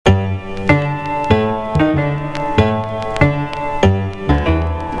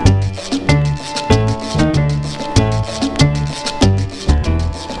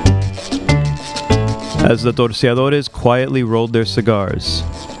as the torceadores quietly rolled their cigars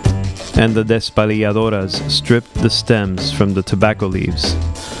and the despalilladoras stripped the stems from the tobacco leaves.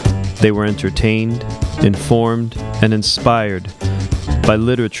 They were entertained, informed, and inspired by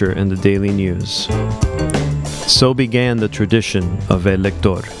literature and the daily news. So began the tradition of El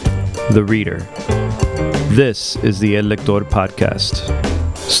Lector, the reader. This is the El Lector podcast,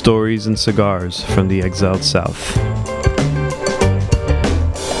 stories and cigars from the exiled South.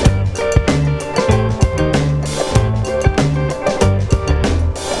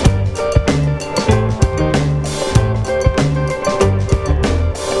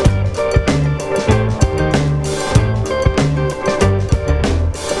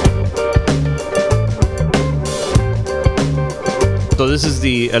 So this is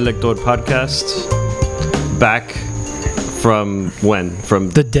the El Lector podcast. Back from when?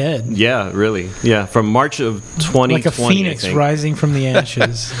 From the dead. Yeah, really. Yeah, from March of 2020. Like a phoenix rising from the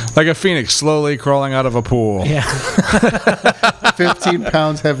ashes. Like a phoenix slowly crawling out of a pool. Yeah. 15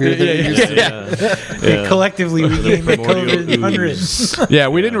 pounds heavier than it used to be. Yeah. Collectively, we gained the COVID 100. Yeah,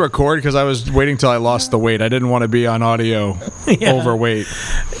 we didn't record because I was waiting till I lost the weight. I didn't want to be on audio overweight.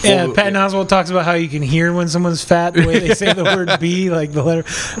 Yeah, Patton Oswalt talks about how you can hear when someone's fat the way they say the word B, like the letter.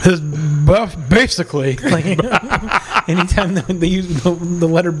 Basically, like anytime they use the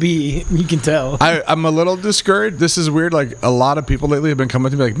letter B, you can tell. I'm a little discouraged. This is weird. Like a lot of people lately have been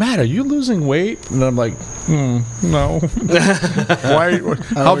coming to me like, Matt, are you losing weight? And I'm like, no. Why?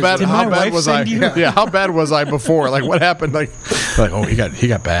 How bad was I? Yeah, how bad was I before? Like what happened? Like oh, he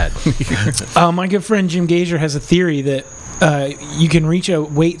got bad. My good friend Jim Gager has a theory that you can reach a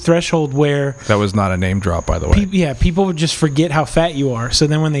weight threshold where that was not a name drop, by the way. People would just forget how fat you are. So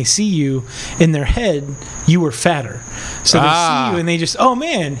then when they see you in their head, you were fatter. So they see you and they just, oh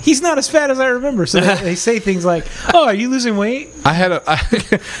man, he's not as fat as I remember. So they say things like, oh, are you losing weight? I had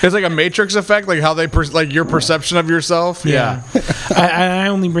it's like a Matrix effect, like how they like your perception of yourself. Yeah. I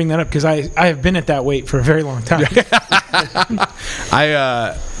only bring that up because I have been at that weight for a very long time.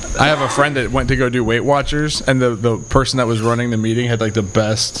 I have a friend that went to go do Weight Watchers, and the person that was running the meeting had like the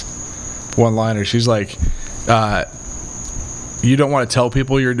best one-liner. She's like, you don't want to tell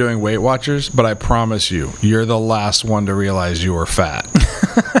people you're doing Weight Watchers, but I promise you're the last one to realize you were fat.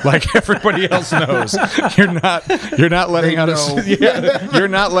 Like everybody else knows. You're not letting out you're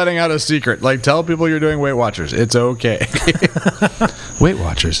not letting out a secret. Like tell people you're doing Weight Watchers. It's okay. Weight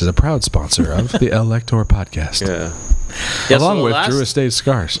Watchers is a proud sponsor of the El Lector podcast. Yeah. Along with Drew Estate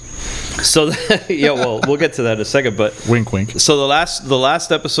Scars. So we'll get to that in a second. But wink, wink. So the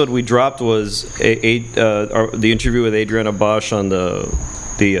last episode we dropped was the interview with Adriana Bosch on the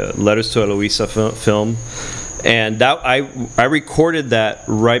Letters to Eloisa film, and that I recorded that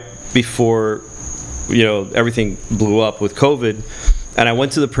right before everything blew up with COVID, and I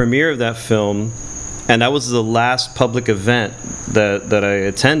went to the premiere of that film, and that was the last public event that I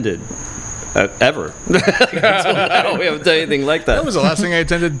attended. Ever. Until now, we haven't done anything like that. That was the last thing I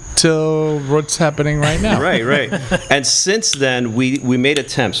attended till what's happening right now. Right. And since then, we made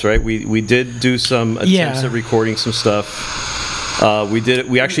attempts, right? We did do some attempts at recording some stuff.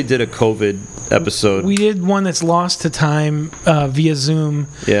 We actually did a COVID episode. We did one that's lost to time via Zoom.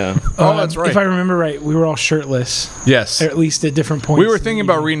 Yeah. That's right. If I remember right, we were all shirtless. Yes. Or at least at different points. We were thinking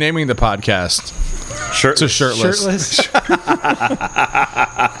about renaming the podcast. Shirtless. Shirtless.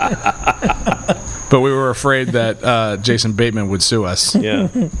 But we were afraid that Jason Bateman would sue us. Yeah.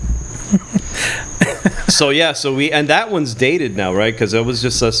 So we, and that one's dated now, right? Because it was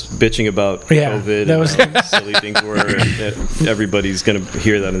just us bitching about COVID and how silly things were, and everybody's gonna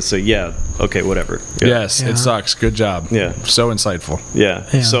hear that and say, "Yeah, okay, whatever." Yeah. Yes, it sucks. Good job. Yeah, so insightful. Yeah.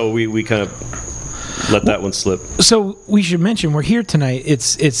 So we kind of let that one slip. So we should mention we're here tonight.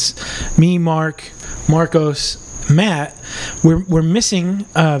 It's me, Marcos, Matt. We're missing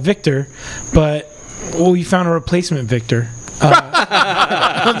Victor, but we found a replacement Victor.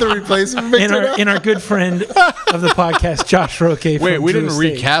 The replacement Victor in our good friend of the podcast, Josh Roque. Wait, we didn't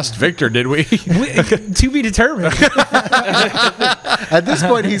recast Victor, did we? To be determined. At this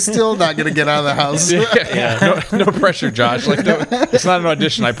point, he's still not going to get out of the house. No pressure, Josh. It's not an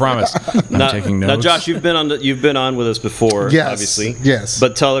audition, I promise. I'm taking notes. Now, Josh, you've been on with us before, obviously. Yes.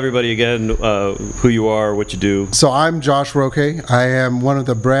 But tell everybody again who you are, what you do. So I'm Josh Roque. I am one of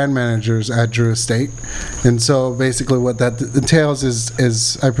the brand managers at Drew Estate, and so basically what that entails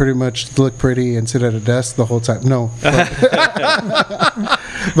is I pretty much look pretty and sit at a desk the whole time. No.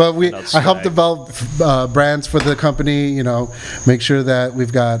 But That's I help right. develop brands for the company. Make sure that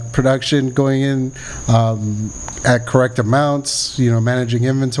we've got production going in at correct amounts. Managing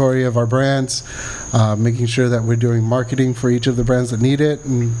inventory of our brands, making sure that we're doing marketing for each of the brands that need it,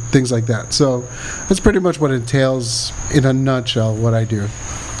 and things like that. So that's pretty much what entails, in a nutshell, what I do.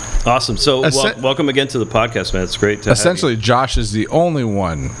 Awesome. So Essen- welcome again to the podcast, man. It's great to have Essentially, Josh is the only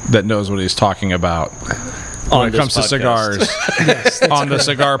one that knows what he's talking about On when it this comes to podcast. cigars on the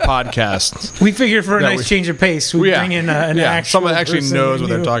Cigar Podcast. We figured for a Yeah, nice change of pace, we bring in an actual someone that actually person knows who what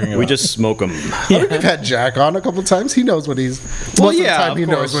they're knew. talking you. about. We just smoke them. I think we've had Jack on a couple times. He knows what he's. Most of the time, he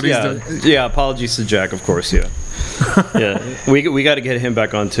knows what he's doing. Yeah, apologies to Jack, of course. Yeah, yeah. We got to get him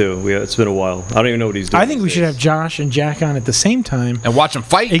back on too. It's been a while. I don't even know what he's doing. I think we should have Josh and Jack on at the same time. and watch him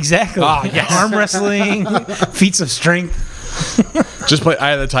fight. Exactly. Ah, yes. Arm wrestling, feats of strength. Just play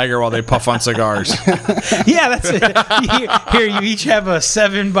Eye of the Tiger while they puff on cigars. Yeah, that's it. Here, you each have a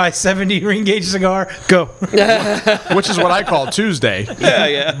 7x70 ring gauge cigar. Go. Which is what I call Tuesday.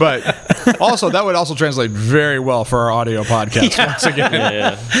 Yeah. But also, that would also translate very well for our audio podcast. Once again,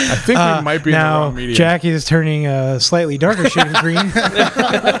 Yeah. I think we might be in the Now, wrong medium. Jack is turning a slightly darker shade of green.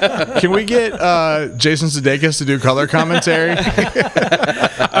 Can we get Jason Sudeikis to do color commentary?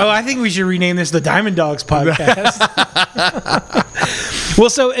 Oh, I think we should rename this the Diamond Dogs podcast. Well,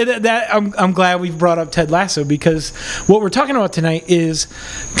 so I'm glad we've brought up Ted Lasso, because what we're talking about tonight is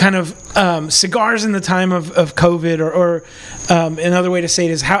kind of cigars in the time of COVID, or another way to say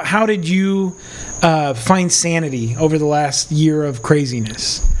it is how did you find sanity over the last year of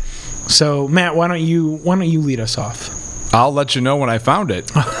craziness? So, Matt, why don't you lead us off? I'll let you know when I found it.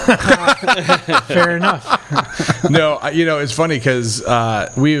 Fair enough. No, it's funny because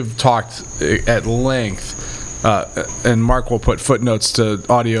we've talked at length, and Mark will put footnotes to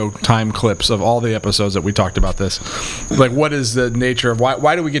audio time clips of all the episodes that we talked about this. Like, what is the nature of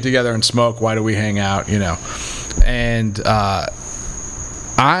why do we get together and smoke? Why do we hang out? And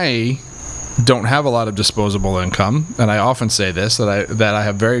I don't have a lot of disposable income, and I often say this, that I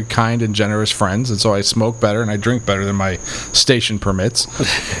have very kind and generous friends, and so I smoke better and I drink better than my station permits.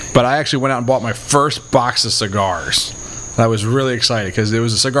 But I actually went out and bought my first box of cigars. I was really excited because it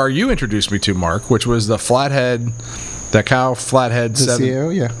was a cigar you introduced me to, Mark, which was the Flathead, the Cow Flathead The 7.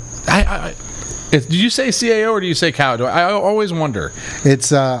 CAO, yeah. Did you say CAO or do you say Cow? I always wonder.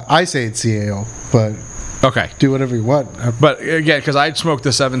 It's I say it's CAO, but Okay. do whatever you want. But again, because I smoked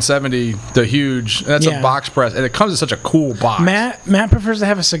the 770, the huge, that's Yeah. a box press, and it comes in such a cool box. Matt prefers to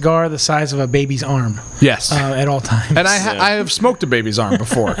have a cigar the size of a baby's arm Yes. at all times. And I have smoked a baby's arm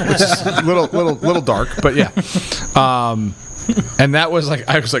before. It's a little dark, but yeah. And that was like,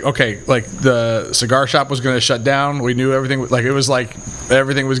 I was like, okay, like the cigar shop was going to shut down. We knew everything, like it was like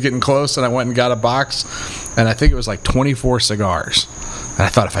everything was getting close, and I went and got a box, and I think it was like 24 cigars. And I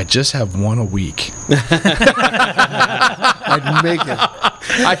thought, if I just have one a week, I'd make it.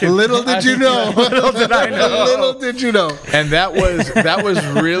 I can. Little did you know. Little did I know. Little did you know. And that was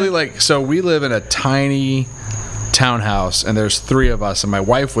really like, so we live in a tiny townhouse, and there's 3 of us, and my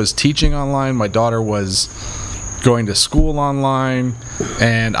wife was teaching online, my daughter was going to school online,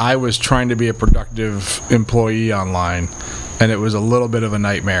 and I was trying to be a productive employee online, and it was a little bit of a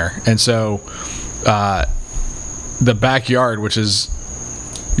nightmare. And so the backyard, which is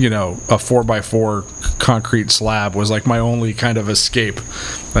a 4x4 concrete slab, was like my only kind of escape.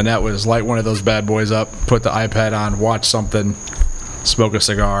 And that was light one of those bad boys up, put the iPad on, watch something, smoke a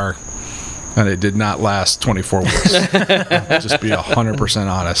cigar, and it did not last 24 weeks. Just be 100%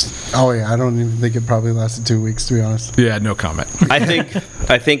 honest. Oh yeah, I don't even think it probably lasted 2 weeks, to be honest. Yeah, no comment. I think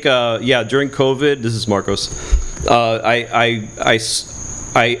during COVID, this is Marcos.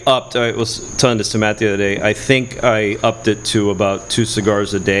 I upped. I was telling this to Matt the other day. I think I upped it to about 2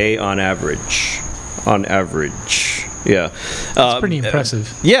 cigars a day on average. Yeah, That's pretty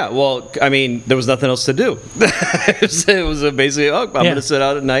impressive. Yeah, well, I mean, there was nothing else to do. It was basically, I'm going to sit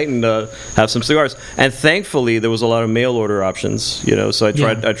out at night and have some cigars. And thankfully, there was a lot of mail order options. So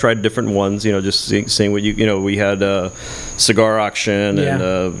I tried different ones. Just seeing what we had Cigar Auction and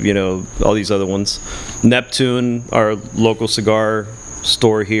all these other ones. Neptune, our local cigar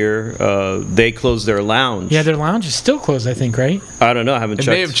store here, they closed their lounge. Yeah, their lounge is still closed, I think, right? I don't know. I haven't It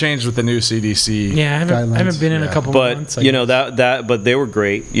checked. may have changed with the new CDC. Yeah, I haven't been in a couple But months. but they were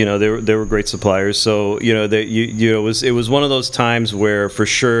great. They were great suppliers. So it was one of those times where for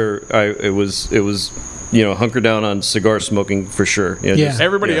sure it was hunker down on cigar smoking for sure.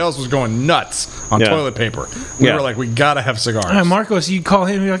 Everybody else was going nuts on Yeah. toilet paper. We were like, we gotta have cigars. Marcos, you call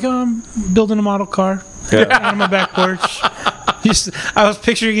him, you're like, oh, I'm building a model car. Yeah. Out on my back porch. I was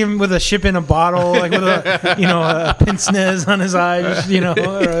picturing him with a ship in a bottle, like with a pince nez on his eye, just,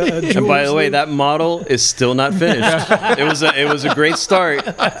 or a And by the way, that model is still not finished. It was a great start,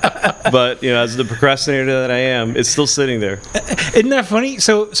 but as the procrastinator that I am, it's still sitting there. Isn't that funny?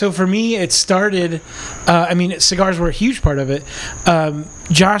 So for me, it started. Cigars were a huge part of it.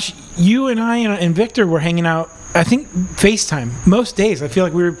 Josh, you and I and Victor were hanging out. I think FaceTime most days. I feel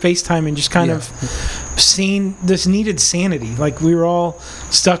like we were FaceTiming, just kind of seeing this needed sanity. Like we were all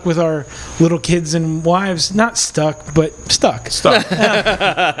stuck with our little kids and wives. Not stuck, but stuck.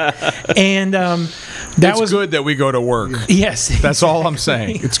 And that was good that we go to work. Yes, That's all I'm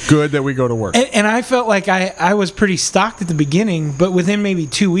saying. It's good that we go to work. And I felt like I was pretty stocked at the beginning, but within maybe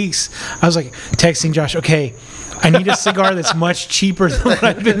 2 weeks, I was like texting Josh, okay, I need a cigar that's much cheaper than what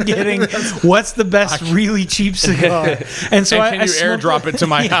I've been getting. What's the best really cheap cigar? And so can you airdrop it to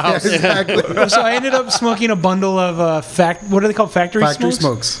my house? Exactly. So I ended up smoking a bundle of what are they called? Factory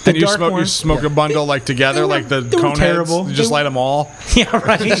smokes. The And you dark smoke ones. a bundle like together, They were- like the they were cone terrible. heads. You just light them all. Yeah,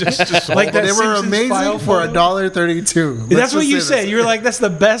 right. Like that They were Simpsons amazing file for photo. $1.32. That's what you said. You were like, "That's the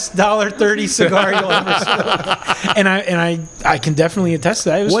best $1.30 cigar you'll ever smoke," and I can definitely attest to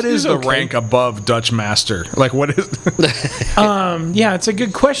that. What it is was the okay. rank above Dutch Master? Like, what is? Yeah, it's a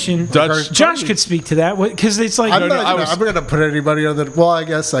good question. Dutch- Josh could speak to that because it's like I'm not going to put anybody on the. Well, I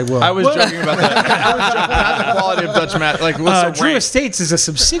guess I will. I was joking about that. I was joking about the quality of Dutch Master. Like, what's the Drew rank? Estates is a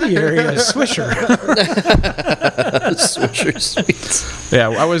subsidiary of Swisher. Swisher Sweets. Yeah,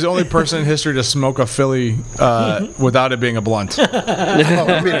 I was the only person in history to smoke a Philly without it being a blunt. Oh,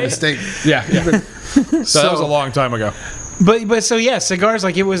 I made a mistake. Yeah. So that was a long time ago. But so yeah, cigars,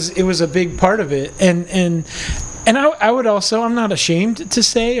 like it was a big part of it, and I would also, I'm not ashamed to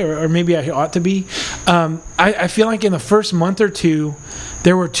say, or maybe I ought to be, I feel like in the first month or two,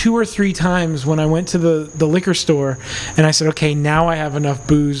 there were 2 or 3 times when I went to the liquor store and I said, okay, now I have enough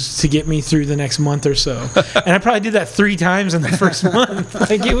booze to get me through the next month or so. And I probably did that 3 times in the first month.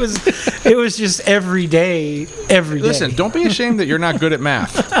 Like it was just every day. Listen, don't be ashamed that you're not good at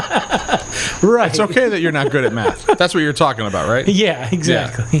math. Right. It's okay that you're not good at math. That's what you're talking about, right? Yeah,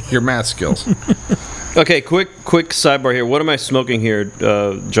 exactly. Yeah, your math skills. Okay, quick sidebar here. What am I smoking here,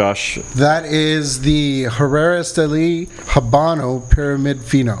 Josh? That is the Herrera Esteli Habano Pyramid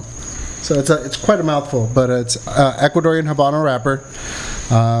Fino. So it's quite a mouthful, but it's Ecuadorian Habano wrapper.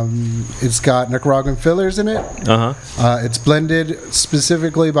 It's got Nicaraguan fillers in it. It's blended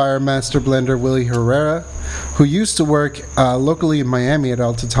specifically by our master blender, Willie Herrera, who used to work locally in Miami at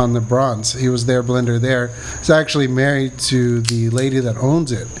El Titan de Bronze. He was their blender there. He's actually married to the lady that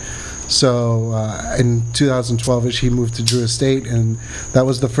owns it. So in 2012-ish, he moved to Drew Estate, and that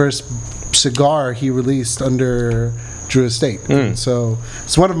was the first cigar he released under Drew Estate. And so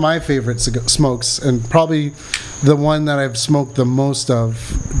it's one of my favorite smokes, and probably the one that I've smoked the most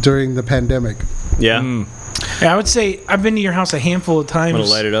of during the pandemic. Yeah. Yeah, I would say I've been to your house a handful of times I'm gonna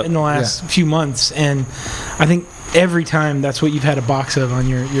light it up. in the last few months, and I think every time that's what you've had a box of on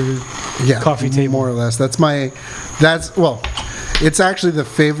your coffee table. more or less. It's actually the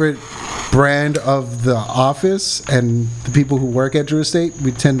favorite brand of the office, and the people who work at Drew Estate,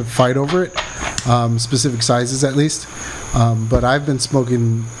 we tend to fight over it, specific sizes at least. But I've been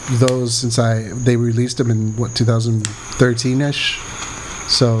smoking those since they released them in 2013-ish.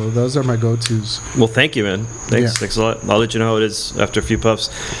 So those are my go-tos. Well, thank you, man. Thanks. Yeah. Thanks a lot. I'll let you know how it is after a few puffs.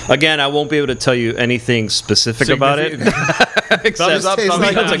 Again, I won't be able to tell you anything specific about it. Except Thumbs up, Tastes thumbs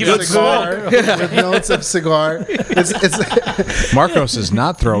like down. a good cigar with notes of cigar. It's Marcos is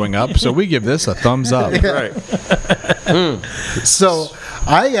not throwing up, so we give this a thumbs up. Right. So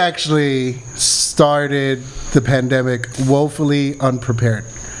I actually started the pandemic woefully unprepared.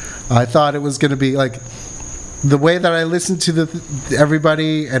 I thought it was going to be like the way that I listened to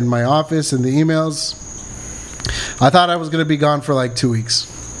everybody and my office and the emails. I thought I was going to be gone for like 2 weeks,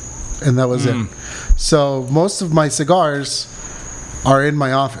 and that was it. So most of my cigars are in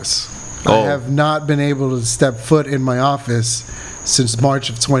my office. I Oh. have not been able to step foot in my office since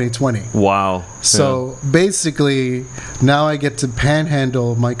March of 2020. Wow. So basically, now I get to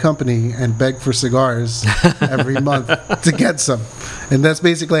panhandle my company and beg for cigars every month to get some. And that's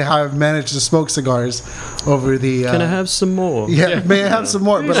basically how I've managed to smoke cigars over the... Can I have some more? Yeah, may I have some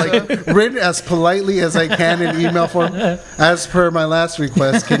more? But like written as politely as I can in email form. As per my last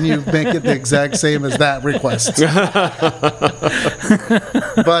request, can you make it the exact same as that request?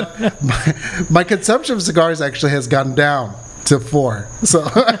 But my consumption of cigars actually has gone down to 4. So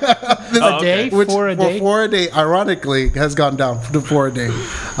A day? which For a day? 4 a day, ironically, has gone down to 4 a day.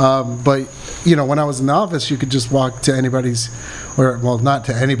 But when I was in the office, you could just walk to anybody's or well, not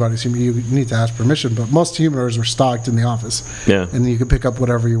to anybody's humidor. You need to ask permission, but most humidors were stocked in the office. Yeah. And you could pick up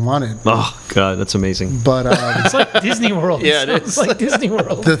whatever you wanted. Oh God, that's amazing. But It's like Disney World. Yeah, it sounds is. like Disney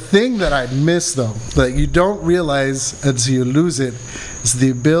World. the thing that I miss, though, that you don't realize until you lose it, is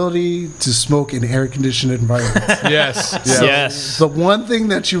the ability to smoke in air-conditioned environments. Yes. Yes. The one thing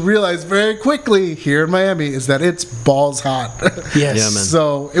that you realize very quickly here in Miami is that it's balls hot. Yes. Yeah, man.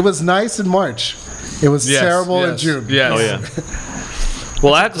 So it was nice in March. It was Yes, terrible in yes, June. yes. Oh yeah.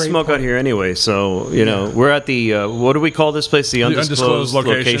 Well, I have to great smoke out here anyway, so you know we're at the what do we call this place? The undisclosed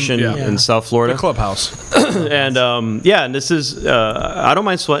location, yeah. in South Florida. The clubhouse. And and this is I don't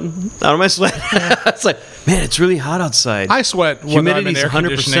mind sweating. I don't mind sweating. It's like, man, it's really hot outside. I sweat whether I'm in Humidity's air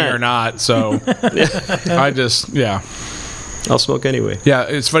conditioning 100%. or not, so I just I'll smoke anyway. Yeah,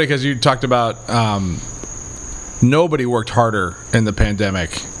 it's funny because you talked about nobody worked harder in the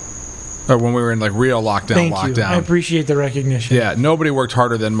pandemic, or when we were in like real lockdown. Thank you. I appreciate the recognition. Yeah, nobody worked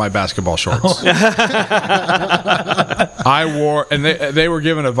harder than my basketball shorts. I wore, and they were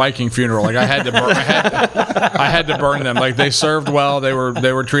given a Viking funeral. Like I had to burn, I had to burn them. Like they served well. They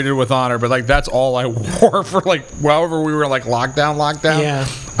were treated with honor. But like that's all I wore for like however we were like lockdown. Yeah.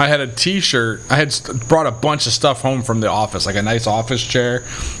 I had a T-shirt. I had brought a bunch of stuff home from the office, like a nice office chair,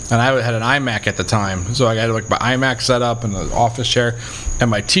 and I had an iMac at the time, so I had like my iMac set up and the office chair, and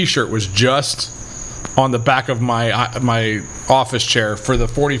my T-shirt was just on the back of my office chair for the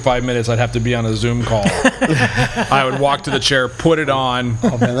 45 minutes I'd have to be on a Zoom call. I would walk to the chair, put it on.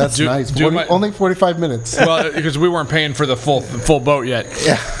 Oh man, that's nice. Only 45 minutes. Well, because we weren't paying for the full boat yet.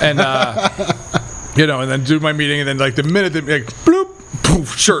 Yeah. And and then do my meeting, and then like the minute they like bloop,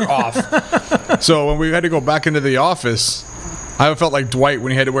 poof, shirt off. So when we had to go back into the office, I felt like Dwight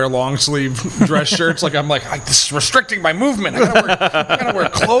when he had to wear long sleeve dress shirts. Like I'm like, this is restricting my movement. I gotta wear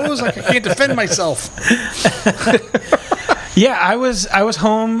clothes. I can't defend myself. Yeah, I was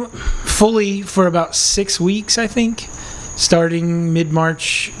home fully for about 6 weeks, I think, starting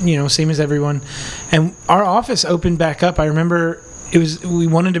mid-March, same as everyone. And our office opened back up. I remember we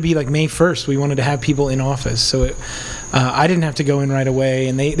wanted to be like May 1st. We wanted to have people in office. So I didn't have to go in right away.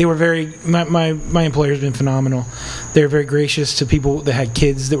 And they were my employer's been phenomenal. They were very gracious to people that had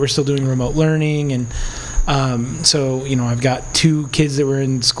kids that were still doing remote learning. And so, I've got 2 kids that were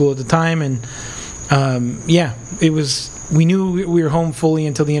in school at the time. And we knew we were home fully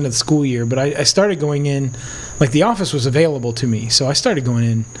until the end of the school year. But I started going in, like the office was available to me. So I started going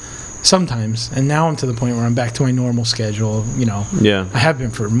in sometimes, and now I'm to the point where I'm back to my normal schedule. Yeah. I have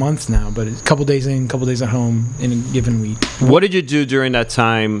been for months now, but a couple days in, a couple days at home in a given week. What did you do during that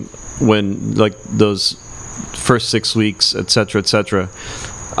time when, like, those first 6 weeks, et cetera,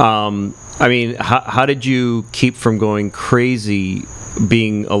 I mean, how did you keep from going crazy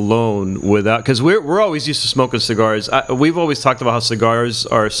being alone without, because we're always used to smoking cigars. We've always talked about how cigars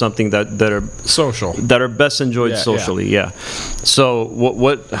are something that are social, that are best enjoyed socially. Yeah.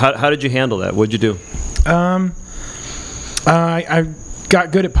 So how did you handle that? What'd you do? I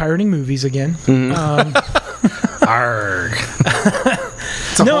got good at pirating movies again. Arg.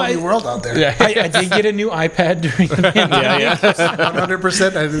 It's a whole new world out there. Yeah. I did get a new iPad during the pandemic.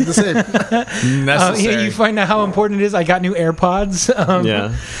 100%. I did the same. Necessary. You find out how important it is. I got new AirPods.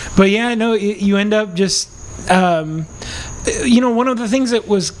 But you end up just, one of the things that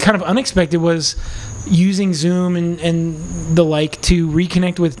was kind of unexpected was using Zoom and the like to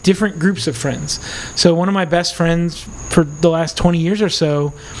reconnect with different groups of friends. So one of my best friends for the last 20 years or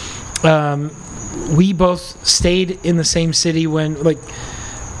so, we both stayed in the same city when,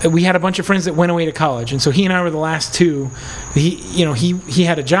 we had a bunch of friends that went away to college, and so he and I were the last 2. He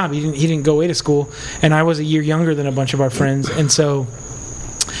had a job. He didn't go away to school, and I was a year younger than a bunch of our friends, and so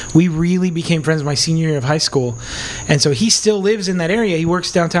we really became friends my senior year of high school. And so he still lives in that area. He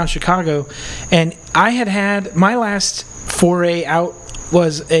works downtown Chicago, and I had my last foray out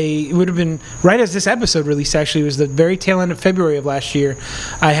it would have been right as this episode released. Actually, it was the very tail end of February of last year.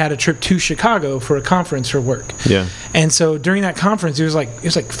 I had a trip to Chicago for a conference for work. Yeah. And so during that conference, it was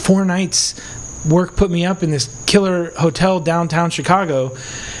like 4 nights. Work put me up in this killer hotel downtown Chicago,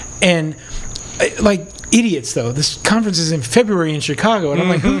 and like idiots though. This conference is in February in Chicago, and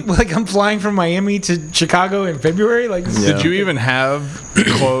I'm like, I'm flying from Miami to Chicago in February. Like, Did you even have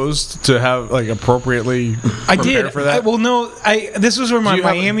clothes to have like appropriately? I did. For that? This was where my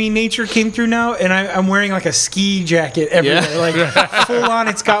Miami nature came through now, and I'm wearing like a ski jacket everywhere, like full on.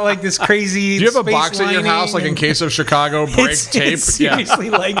 It's got like this crazy. Do you have a box at your house, like in case of Chicago break tape? It's seriously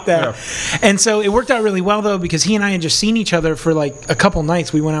like that. Yeah. And so it worked out really well though, because he and I had just seen each other for like a couple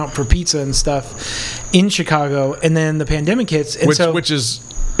nights. We went out for pizza and stuff in Chicago, and then the pandemic hits, and which is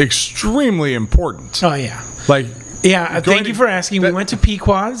extremely important. Oh yeah. Like Thank you for asking. We went to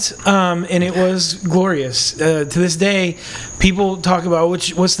Pequod's, and it was glorious. To this day, people talk about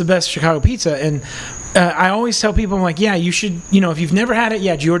what's the best Chicago pizza, and I always tell people, I'm like, yeah, you should, if you've never had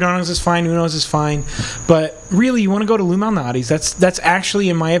it, Giordano's is fine, Uno's is fine, but really, you want to go to Lou Malnati's. That's actually,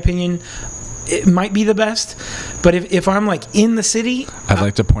 in my opinion, it might be the best. But if I'm like in the city, I'd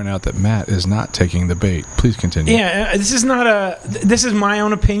like to point out that Matt is not taking the bait. Please continue. Yeah, this is my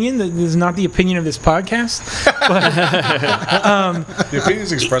own opinion. This is not the opinion of this podcast. But, the opinion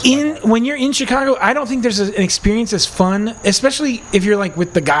is expressed when you're in Chicago, I don't think there's an experience as fun, especially if you're like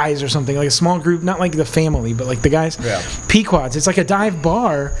with the guys or something, like a small group, not like the family, but like the guys. Yeah. Pequod's, it's like a dive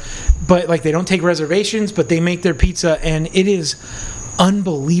bar, but like they don't take reservations, but they make their pizza, and it is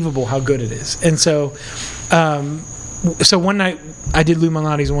unbelievable how good it is. And so one night I did Lou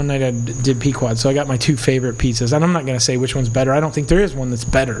Malnati's, and one night I did Pequod. So I got my two favorite pizzas, and I'm not going to say which one's better. I don't think there is one that's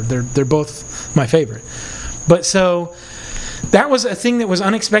better. They're both my favorite. But so that was a thing that was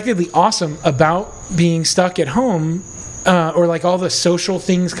unexpectedly awesome about being stuck at home, or like all the social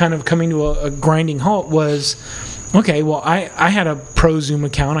things kind of coming to a grinding halt was, okay, well, I had a pro Zoom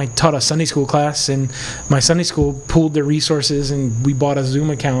account. I taught a Sunday school class, and my Sunday school pooled their resources, and we bought a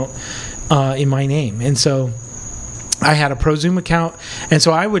Zoom account in my name. And so I had a pro Zoom account, and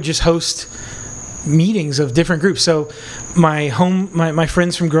so I would just host meetings of different groups. So my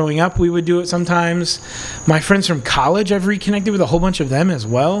friends from growing up, we would do it sometimes. My friends from college, I've reconnected with a whole bunch of them as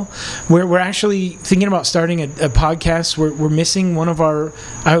well. We're actually thinking about starting a podcast. We're missing one of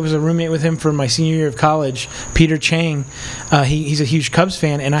I was a roommate with him for my senior year of college, Peter Chang. He's a huge Cubs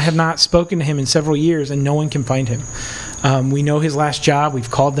fan, and I have not spoken to him in several years, and no one can find him. We know his last job. We've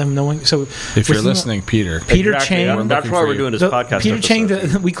called them. No one. So if you're listening, Peter exactly. Chang. Yeah, that's why we're doing this podcast. Peter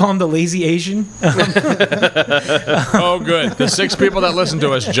Chang. We call him the lazy Asian. Oh, good. The 6 people that listen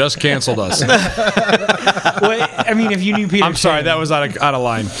to us just canceled us. Well, I mean, if you knew Peter, I'm sorry, that was out of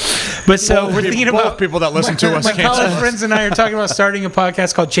line. But so we're thinking about people that listen to us. My college friends and I are talking about starting a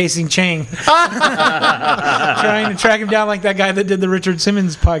podcast called Chasing Chang, trying to track him down like that guy that did the Richard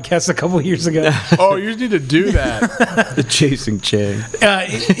Simmons podcast a couple years ago. Oh, you need to do that. The Chasing Chang.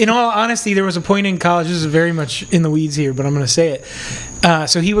 In all honesty, there was a point in college. This is very much in the weeds here, but I'm going to say it.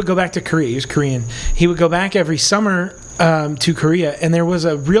 So he would go back to Korea. He was Korean. He would go back every summer to Korea, and there was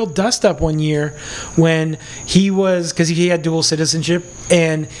a real dust-up one year when because he had dual citizenship,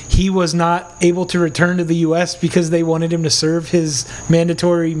 and he was not able to return to the U.S. because they wanted him to serve his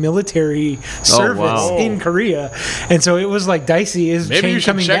mandatory military service in Korea, and so it was like dicey. Is Chang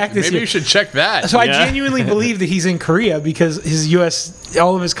coming back this year? Maybe you should check that. So I genuinely believe that he's in Korea because his U.S.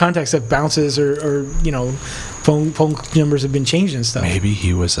 all of his contacts have bounces or phone numbers have been changed and stuff. Maybe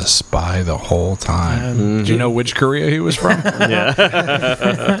he was a spy the whole time. Do you know which Korea he was from? Yeah.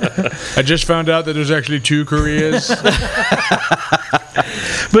 I just found out that there's actually 2 Koreas.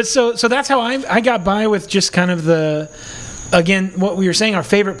 But so that's how I got by with just kind of again, what we were saying, our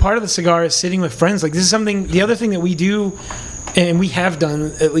favorite part of the cigar is sitting with friends. Like this is something, the other thing that we do, and we have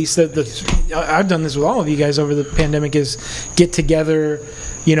done, at least I've done this with all of you guys over the pandemic, is get together.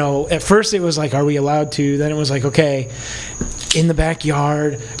 At first it was like, are we allowed to? Then it was like, okay, in the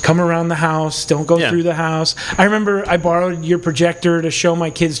backyard, come around the house, don't go through the house. I remember I borrowed your projector to show my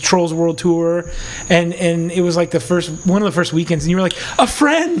kids Trolls World Tour, and it was like one of the first weekends, and you were like, a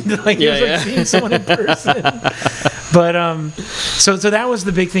friend! Like, it was like seeing someone in person. But, so that was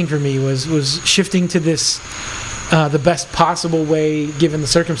the big thing for me, was shifting to this, the best possible way, given the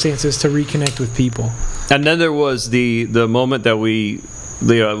circumstances, to reconnect with people. And then there was the moment that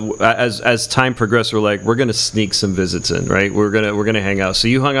as time progressed, we're like, we're gonna sneak some visits in, right? We're gonna hang out. So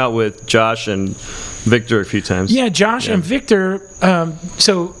you hung out with Josh and Victor a few times. Yeah, Josh and Victor.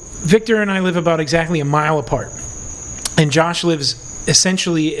 So Victor and I live about exactly a mile apart, and Josh lives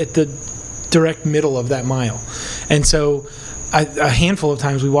essentially at the direct middle of that mile, and so a handful of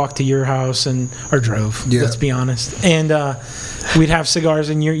times we walked to your house or drove. Yeah. Let's be honest, and we'd have cigars,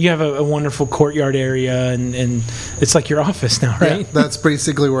 and you have a wonderful courtyard area, and it's like your office now, right? Yeah, that's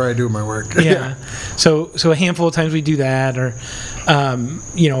basically where I do my work. Yeah. So a handful of times we do that, or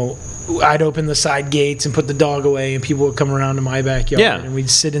I'd open the side gates and put the dog away, and people would come around to my backyard, and we'd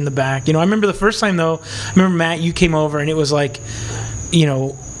sit in the back. I remember the first time though. Matt, you came over, and it was like,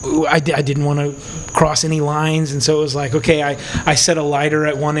 I didn't want to cross any lines, and so it was like, okay, I set a lighter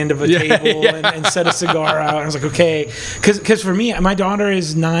at one end of a table and set a cigar out, and I was like, okay, because for me, my daughter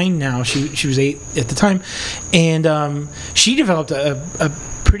is 9 now. She was 8 at the time, and she developed a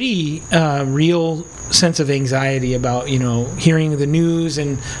pretty real sense of anxiety about, hearing the news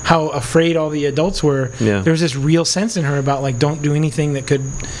and how afraid all the adults were. Yeah. There was this real sense in her about, like, don't do anything that could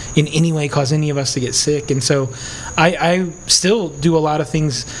in any way cause any of us to get sick. And so I still do a lot of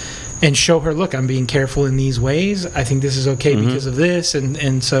things and show her, look, I'm being careful in these ways. I think this is okay because of this.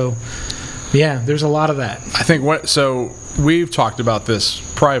 And so, yeah, there's a lot of that. I think so we've talked about this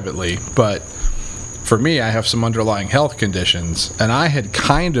privately, but for me, I have some underlying health conditions, and I had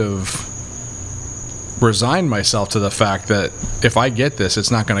kind of resigned myself to the fact that if I get this, it's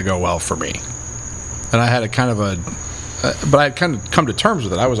not going to go well for me. And I had but I had kind of come to terms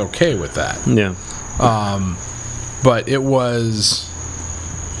with it. I was okay with that. Yeah. But it was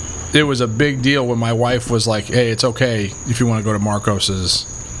a big deal when my wife was like, "Hey, it's okay if you want to go to Marcos's."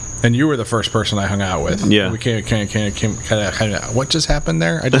 And you were the first person I hung out with. Yeah. We can't. What just happened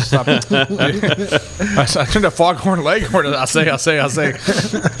there? I just stopped. I turned to Foghorn Leghorn. I'll say.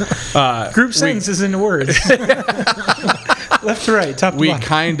 Group sentences into words. Left to right, top to We bottom.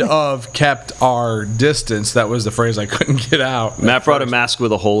 kind of kept our distance. That was the phrase I couldn't get out. Matt brought a mask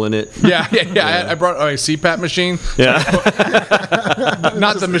with a hole in it. Yeah. I brought a CPAP machine. Yeah.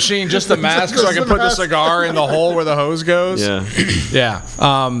 Not the machine, just the mask, so I can put the cigar in the hole where the hose goes. Yeah. Yeah.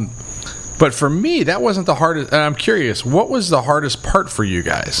 But for me, that wasn't the hardest. And I'm curious, what was the hardest part for you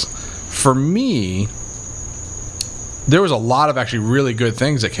guys? For me, there was a lot of actually really good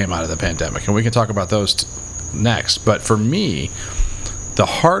things that came out of the pandemic, and we can talk about those next. But for me, the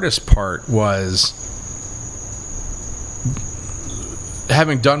hardest part was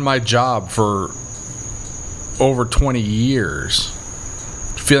having done my job for over 20 years,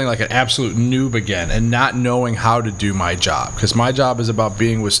 feeling like an absolute noob again and not knowing how to do my job, because my job is about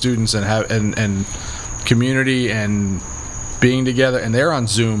being with students and community and being together, and they're on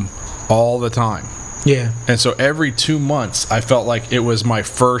Zoom all the time. Yeah. And so every 2 months I felt like it was my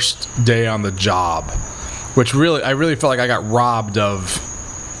first day on the job, which I really felt like I got robbed of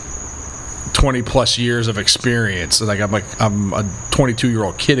 20 plus years of experience. Like I'm a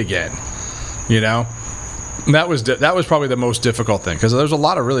 22-year-old kid again, And that was probably the most difficult thing, because there's a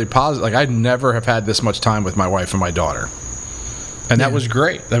lot of really positive. Like, I'd never have had this much time with my wife and my daughter, and that was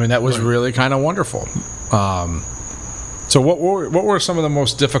great. I mean, that was really kind of wonderful. So, what were some of the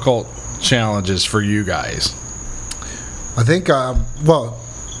most difficult challenges for you guys? I think,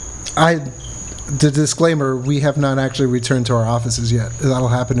 the disclaimer, we have not actually returned to our offices yet. That'll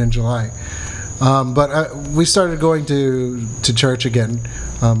happen in July. But we started going to church again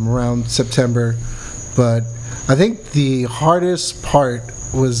around September. But I think the hardest part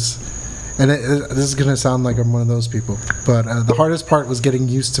was, and this is going to sound like I'm one of those people, but the hardest part was getting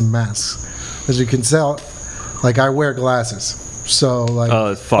used to masks. As you can tell, like, I wear glasses. So, like,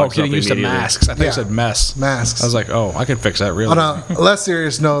 getting used to masks. I think I said mess. Masks. I was like, I can fix that really. On a less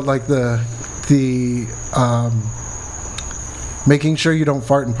serious note, like the making sure you don't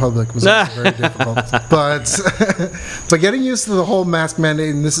fart in public was also very difficult. But getting used to the whole mask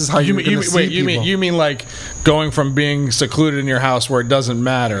mandate, and this is how you see people. You mean like going from being secluded in your house where it doesn't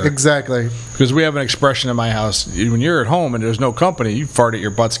matter? Exactly. Because we have an expression in my house: when you're at home and there's no company, you fart at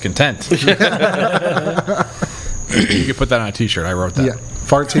your butt's content. You could put that on a T-shirt. I wrote that. Yeah.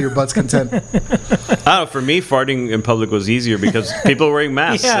 Fart to your butt's content. I don't know. For me, farting in public was easier because people were wearing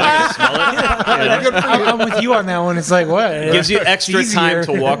masks. Yeah. I could smell it. I'm with you on that one. It's like, what? It gives you extra time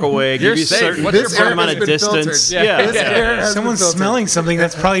to walk away. You're Give you safe. a This certain air amount has of been distance. filtered. Yeah. Someone's smelling something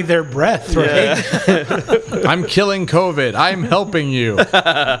that's probably their breath, right? I'm killing COVID. I'm helping you.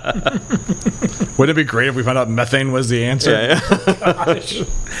 Wouldn't it be great if we found out methane was the answer? Yeah.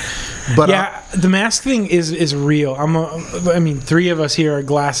 But Yeah, the mask thing is real. I mean, three of us here are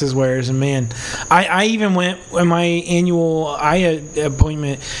glasses wearers, and man, I even went at my annual eye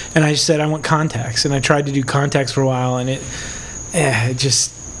appointment, and I said I want contacts, and I tried to do contacts for a while, and it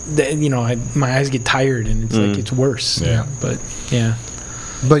just, my eyes get tired, and it's like it's worse. Yeah. But yeah.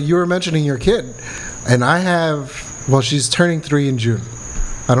 But you were mentioning your kid, and I have. Well, she's turning 3 in June.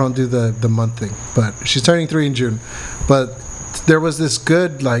 I don't do the month thing, but she's turning 3 in June. But there was this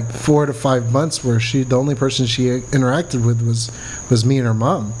good 4 to 5 months where the only person she interacted with was me and her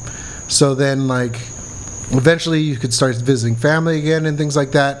mom. So then eventually you could start visiting family again and things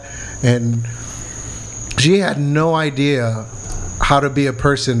like that, and she had no idea how to be a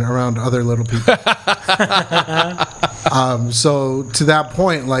person around other little people. So to that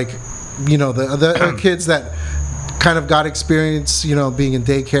point, the other kids that kind of got experience, being in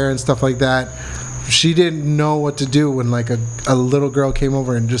daycare and stuff like that, she didn't know what to do when a little girl came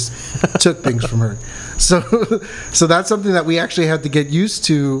over and just took things from her. So that's something that we actually had to get used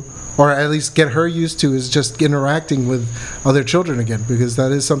to or at least get her used to, is just interacting with other children again, because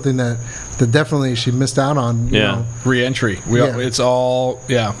that is something that definitely she missed out on. You know. Re-entry. Yeah. It's all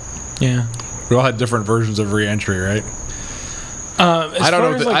Yeah. We all had different versions of re-entry, right? I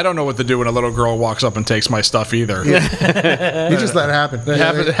I don't know what to do when a little girl walks up and takes my stuff either. You just let it happen.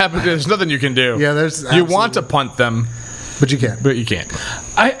 It happens. There's nothing you can do. Yeah, there's You want to punt them, but you can't. but you can't.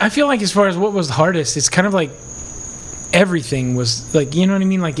 I feel like as far as what was the hardest, it's kind of like everything was like, you know what I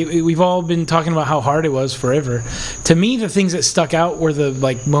mean? Like we've all been talking about how hard it was forever. To me, the things that stuck out were the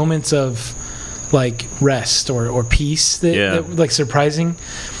like moments of like rest or peace that were like surprising.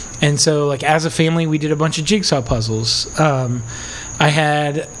 And so like as a family, we did a bunch of jigsaw puzzles. I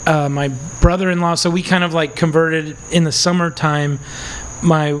had my brother-in-law, so we kind of like converted in the summertime.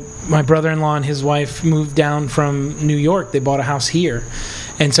 My brother-in-law and his wife moved down from New York. They bought a house here.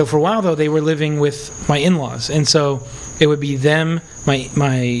 And so for a while, though, they were living with my in-laws. And so it would be them, my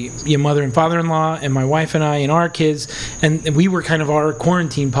mother and father-in-law, and my wife and I and our kids. And we were kind of our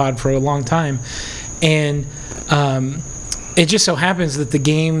quarantine pod for a long time. And it just so happens that the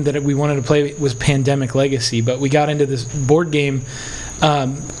game that we wanted to play was Pandemic Legacy. But we got into this board game.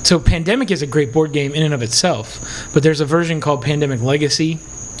 So Pandemic is a great board game in and of itself. But there's a version called Pandemic Legacy.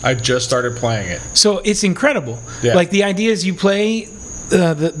 I just started playing it. So it's incredible. Yeah. Like the idea is you play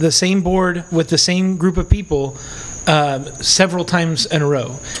the same board with the same group of people several times in a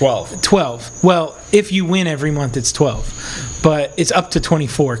row. 12. Well, if you win every month, it's 12. But it's up to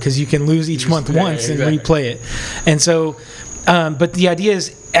 24 because you can lose each month once and replay it. And so, but the idea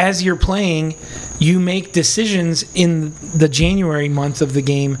is as you're playing, you make decisions in the January month of the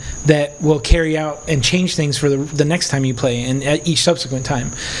game that will carry out and change things for the next time you play and at each subsequent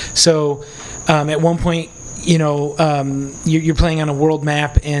time. So at one point, you're playing on a world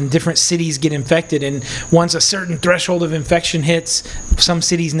map and different cities get infected, and once a certain threshold of infection hits, some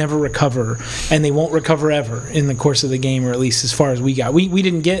cities never recover, and they won't recover ever in the course of the game, or at least as far as we got. We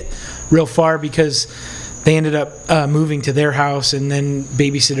didn't get real far because they ended up moving to their house, and then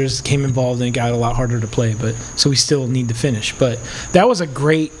babysitters came involved, and it got a lot harder to play. But so we still need to finish. But that was a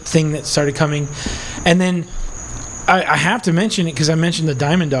great thing that started coming. And then I have to mention it because I mentioned the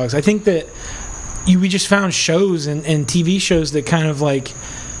Diamond Dogs. I think that we just found shows and TV shows that kind of like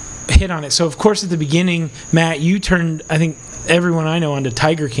hit on it. So of course at the beginning, Matt, you turned, I think, everyone I know onto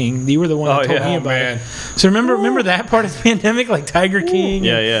Tiger King. You were the one that told me about it. So remember that part of the pandemic, like Tiger King?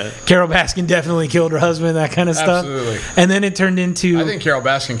 Yeah. Carol Baskin definitely killed her husband, that kind of stuff. Absolutely. And then it turned into... I think Carol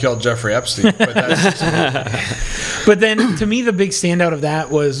Baskin killed Jeffrey Epstein, but that's... But then to me the big standout of that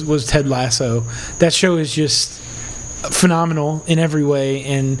was Ted Lasso. That show is just phenomenal in every way,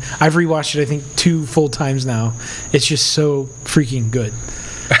 and I've rewatched it I think 2 full times now. It's just so freaking good.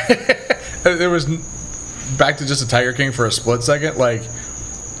 There was, back to just a Tiger King for a split second, like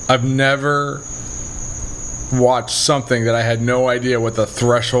I've never watched something that I had no idea what the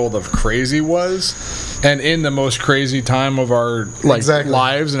threshold of crazy was, and in the most crazy time of our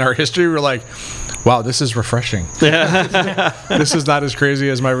lives and our history, we're like, wow, this is refreshing. This is not as crazy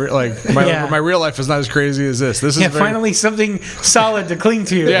as my real life is not as crazy as this. This is finally something solid to cling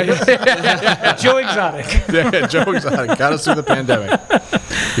to. Joe Exotic. Joe Exotic got us through the pandemic.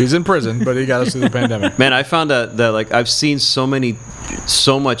 He's in prison, but he got us through the pandemic. Man, I found that like I've seen so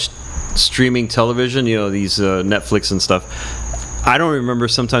much streaming television, these Netflix and stuff. I don't remember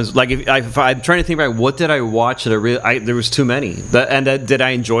sometimes. Like if I'm trying to think about what did I watch that there was too many. Did I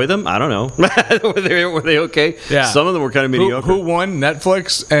enjoy them? I don't know. were they okay? Yeah. Some of them were kind of mediocre. Who won?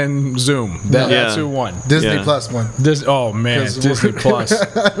 Netflix and Zoom. That's who won. Disney Plus won. Oh man, Disney Plus.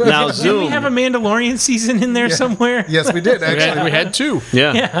 Now Did Zoom. we have a Mandalorian season in there somewhere? Yes, we did actually. We had 2.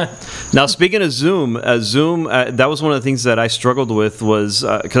 Yeah. Now speaking of Zoom, that was one of the things that I struggled with was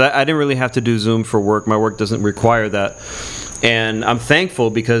because I didn't really have to do Zoom for work. My work doesn't require that. And I'm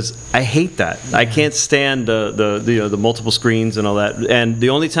thankful because I hate that. I can't stand the multiple screens and all that. And the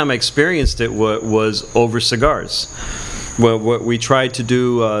only time I experienced it was over cigars. Well, what we tried to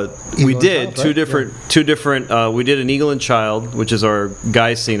do, we did two different. We did an Eagle and Child, which is our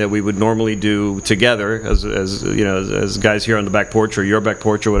guys thing that we would normally do together as guys here on the back porch or your back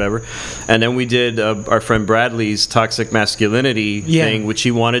porch or whatever. And then we did our friend Bradley's Toxic Masculinity thing, which he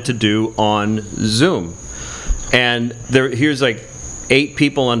wanted to do on Zoom. And here's like 8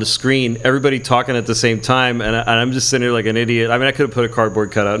 people on the screen, everybody talking at the same time, and I'm just sitting there like an idiot. I mean, I could have put a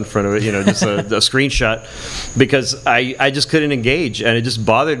cardboard cutout in front of it, just a screenshot, because I just couldn't engage, and it just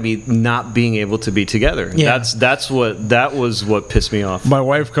bothered me not being able to be together. Yeah. That was what pissed me off. My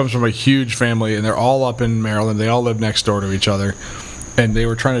wife comes from a huge family, and they're all up in Maryland. They all live next door to each other, and they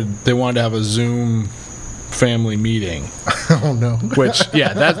wanted to have a Zoom family meeting. Oh no. Which,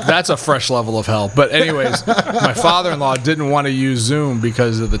 yeah, that's a fresh level of hell. But anyways, my father-in-law didn't want to use Zoom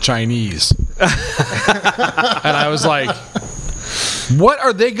because of the Chinese. And I was like, what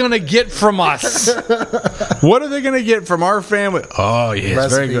are they going to get from us? What are they going to get from our family? Oh,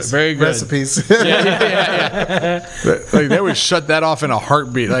 yes, very good. Very good. Recipes. Yeah. Like, they would shut that off in a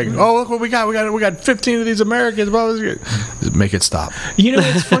heartbeat. Like, oh, look what we got. We got 15 of these Americans. Make it stop. You know,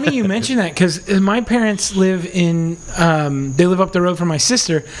 it's funny you mention that because my parents live in, they live up the road from my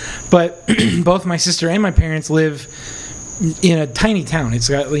sister, but both my sister and my parents live in a tiny town. It's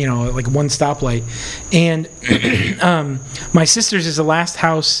got, you know, like one stoplight. And my sister's is the last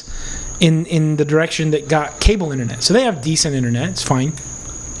house in the direction that got cable internet. So they have decent internet. It's fine.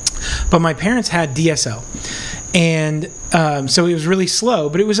 But my parents had DSL. And so it was really slow,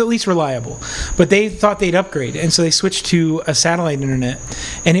 but it was at least reliable. But they thought they'd upgrade, and so they switched to a satellite internet,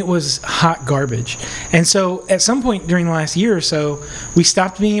 and it was hot garbage. And so at some point during the last year or so, we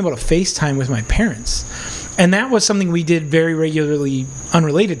stopped being able to FaceTime with my parents. And that was something we did very regularly,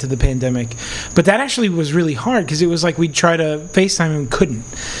 unrelated to the pandemic. But that actually was really hard because it was like we'd try to FaceTime and couldn't.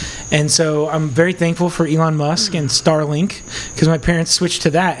 And so I'm very thankful for Elon Musk and Starlink because my parents switched to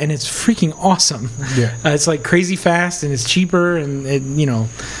that, and it's freaking awesome. Yeah. It's like crazy fast, and it's cheaper, and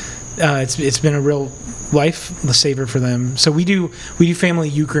it's been a real lifesaver for them. So we do family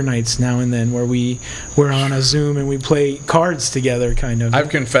euchre nights now and then where we're on a Zoom and we play cards together, kind of. I've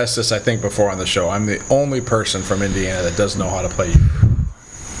confessed this, I think, before on the show. I'm the only person from Indiana that doesn't know how to play euchre.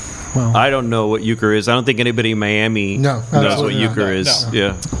 Well, I don't know what euchre is. I don't think anybody in Miami knows what absolutely not. euchre is. No.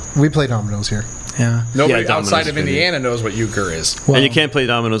 Yeah. We play dominoes here. yeah. Nobody Yeah, outside dominoes of is pretty- Indiana knows what euchre is. Well, And you can't play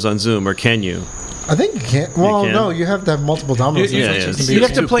dominoes on Zoom, or can you? I think you can't. Well, can? no, you have to have multiple dominoes. Yeah, It's yeah, just you'd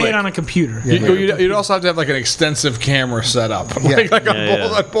have to too play quick. it on a computer. Yeah. You'd also have to have like an extensive camera set up, Yeah. like on, Yeah, both,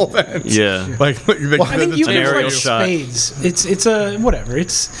 yeah. on both ends. Yeah. Like the, I think you an can aerial like shot. spades. It's a whatever.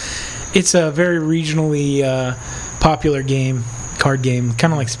 It's a very regionally popular game, card game,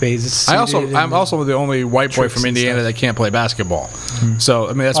 kind of like spades. It's I'm suited also the only white boy tricks from and Indiana stuff. that can't play basketball. So I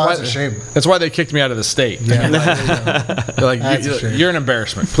mean that's Oh, why that's a shame. That's why they kicked me out of the state. Yeah. They're like, That's a shame. you're an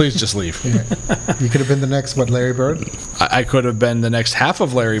embarrassment. Please just leave. You could have been the next, Larry Bird? I could have been the next half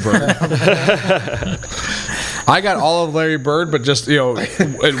of Larry Bird. I got all of Larry Bird, but just with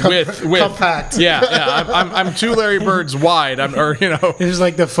Compact. Yeah. I'm two Larry Birds wide. It was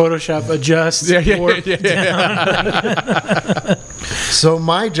like the Photoshop adjust. warp down. So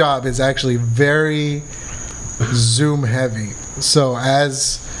my job is actually very Zoom heavy. So our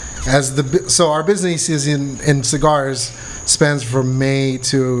business season in cigars spans from May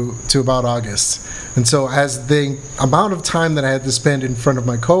to about August. And so as the amount of time that I had to spend in front of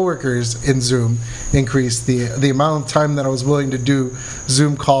my coworkers in Zoom increased, the amount of time that I was willing to do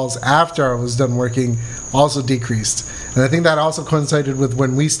Zoom calls after I was done working also decreased. And I think that also coincided with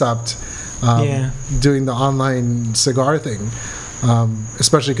when we stopped doing the online cigar thing,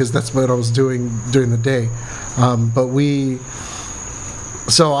 especially because that's what I was doing during the day.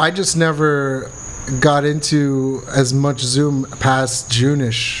 So I just never got into as much Zoom past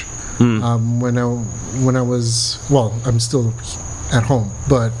June-ish. When I was, I'm still at home,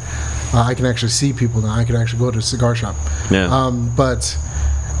 but I can actually see people now. I can actually go to a cigar shop. Yeah. But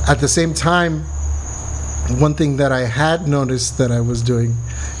at the same time, one thing that I had noticed that I was doing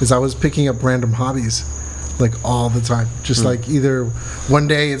is I was picking up random hobbies, like all the time. Just like either one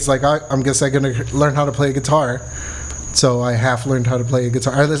day it's like I'm gonna learn how to play a guitar. So I half learned how to play a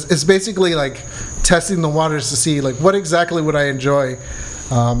guitar. It's basically like testing the waters to see like what exactly would I enjoy.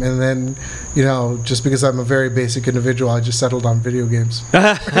 And then, just because I'm a very basic individual, I just settled on video games.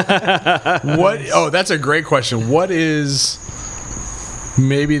 That's a great question. What is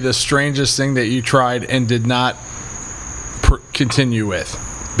maybe the strangest thing that you tried and did not continue with?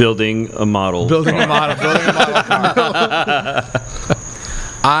 Building a model. Building a model car.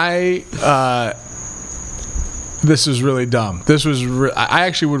 This was really dumb. I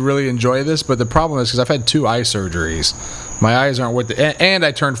actually would really enjoy this, but the problem is because I've had 2 eye surgeries. My eyes aren't with and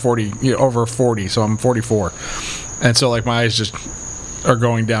I turned 40, over 40, so I'm 44. And so like my eyes just are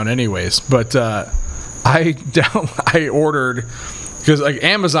going down anyways. But I ordered, because like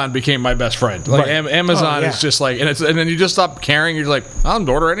Amazon became my best friend. Like Amazon is just like, and then you just stop caring. You're like, I'll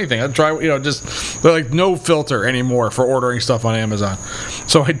order anything. I'll try, just they're like no filter anymore for ordering stuff on Amazon.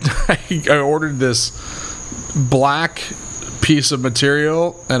 So I ordered this black piece of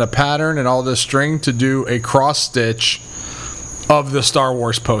material and a pattern and all this string to do a cross stitch of the Star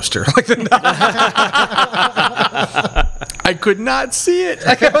Wars poster. I could not see it.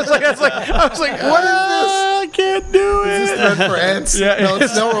 I was like, what is this? can't do Is it. this meant for ants? No,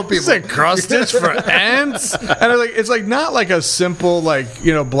 it's normal people. It's like cross stitch for ants, and it's like not like a simple like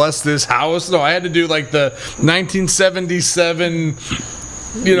bless this house. No, I had to do like the 1977.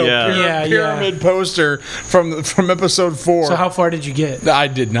 Yeah. Pyramid poster from episode 4. So how far did you get? I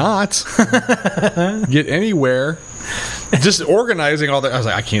did not get anywhere. Just organizing all that, I was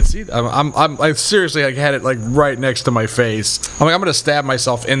like, I can't see that. I seriously like had it like right next to my face. I'm like, I'm gonna stab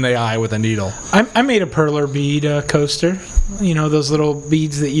myself in the eye with a needle. I made a perler bead coaster. Those little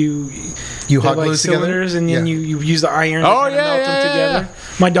beads that you hot like glue together? cylinders, and then Yeah. you use the iron to Oh, kind of melt them together.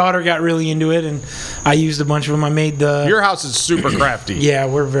 My daughter got really into it, and I used a bunch of them. I made the Your house is super crafty. yeah,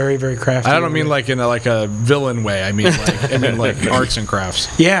 we're very very crafty. I don't mean like in a villain way. I mean like arts and crafts.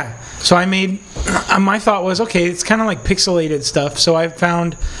 Yeah. So I made, my thought was, okay, it's kind of like pixelated stuff. So I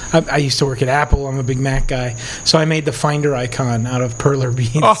found, I used to work at Apple. I'm a big Mac guy. So I made the Finder icon out of perler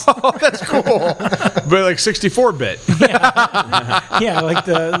beads. Oh, that's cool. But like 64-bit. Yeah, like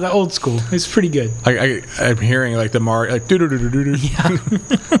the old school. It's pretty good. I'm hearing like the like doo-doo-doo-doo-doo. Yeah,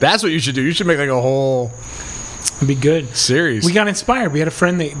 That's what you should do. You should make like a whole it'd be good. series. We got inspired. We had a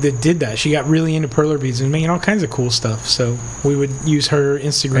friend that did that. She got really into perler beads and making all kinds of cool stuff. So we would use her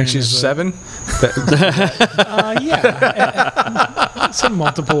Instagram. and she's as a- 7. Yeah. Some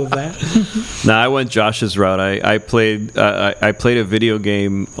multiple of that. No, I went Josh's route. I played a video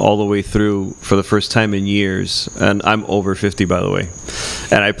game all the way through for the first time in years, and I'm over 50 by the way.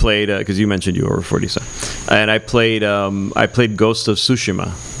 And I played because you mentioned you were over 40, so. And I played Ghost of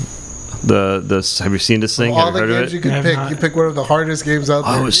Tsushima. Have you seen this thing? All Have you the heard games of it? you could I have pick. not. You pick one of the hardest games out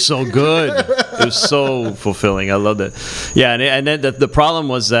there. Oh, it was so good. It was so fulfilling. I loved it. Yeah, and then the problem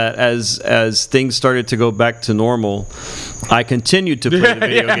was that as things started to go back to normal, I continued to play the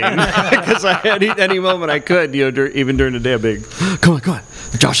video game because I had any moment I could. Even during the day, I'd be like, come on.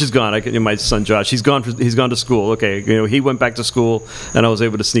 Josh is gone. My son Josh, he's gone to school. Okay, he went back to school, and I was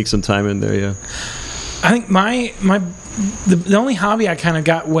able to sneak some time in there. Yeah. I think the only hobby I kind of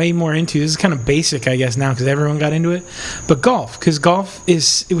got way more into, this is kind of basic, I guess, now because everyone got into it, but golf, because golf it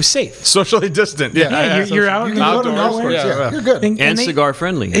was safe. Socially distant. Yeah, you're out You in can the go to outdoors, nowhere. yeah. Yeah, you're good. And they- cigar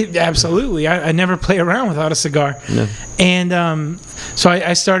friendly. Absolutely. I never play around without a cigar. No. And so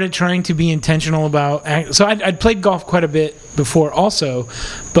I started trying to be intentional about. So I'd played golf quite a bit before, also,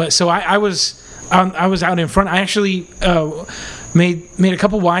 but so I was out in front. I actually made a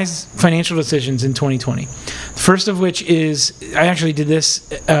couple wise financial decisions in 2020. First of which is I actually did this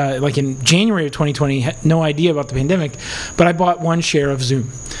like in January of 2020. Had no idea about the pandemic, but I bought one share of Zoom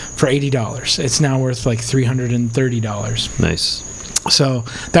for $80. It's now worth like $330. Nice. So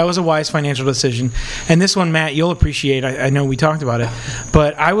that was a wise financial decision. And this one, Matt, you'll appreciate. I know we talked about it,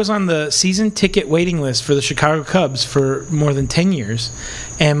 but I was on the season ticket waiting list for the Chicago Cubs for more than 10 years,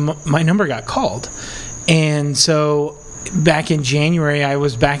 and my number got called. And so back in January, I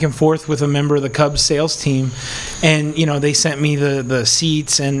was back and forth with a member of the Cubs sales team, and they sent me the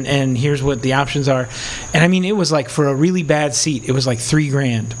seats and here's what the options are. And I mean, it was like for a really bad seat, it was like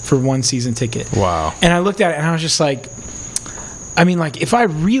 $3,000 for one season ticket. Wow. And I looked at it and I was just like, I mean, like, if I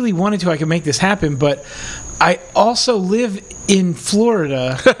really wanted to, I could make this happen, but I also live in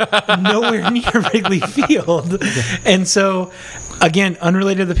Florida, nowhere near Wrigley Field. And so, again,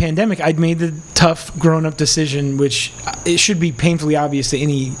 unrelated to the pandemic, I'd made the tough grown-up decision, which it should be painfully obvious to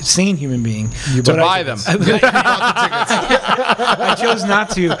any sane human being. To buy them. I chose not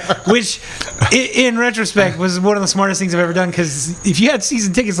to, which in retrospect was one of the smartest things I've ever done, because if you had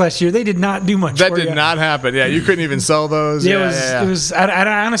season tickets last year, they did not do much That for did you. not happen. Yeah, you couldn't even sell those. Yeah, it was.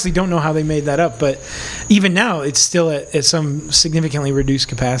 I honestly don't know how they made that up, but even now, it's still at some significantly reduced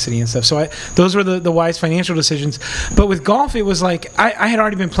capacity and stuff. So those were the wise financial decisions. But with golf, it was like I had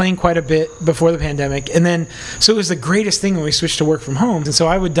already been playing quite a bit before the pandemic, and then so it was the greatest thing when we switched to work from home. And so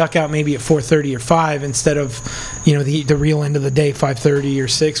I would duck out maybe at 4:30 or 5 instead of the real end of the day, 5:30 or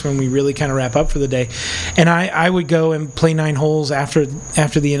 6, when we really kind of wrap up for the day. And I would go and play 9 holes after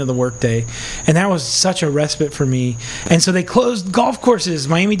the end of the workday, and that was such a respite for me. And so they closed golf courses.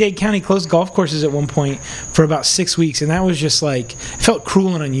 Miami-Dade County closed golf courses at one point for about 6 weeks, and that was just like, it felt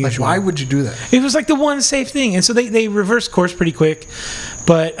cruel and unusual. Like, why would you do that? It was like the one safe thing, and so they reversed course pretty quick.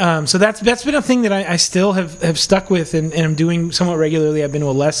 But so that's been a thing that I still have stuck with, and I'm doing somewhat regularly. I've been to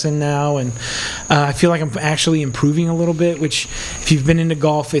a lesson now, and I feel like I'm actually improving a little bit. Which, if you've been into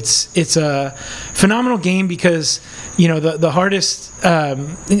golf, it's a phenomenal game, because the hardest,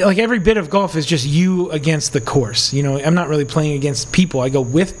 like every bit of golf is just you against the course. I'm not really playing against people. I go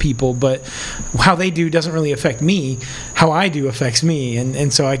with people, but how they do doesn't really affect me. How I do affects me,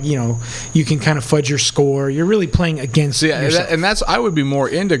 and so you can kind of fudge your score. You're really playing against yourself. And that's I would be more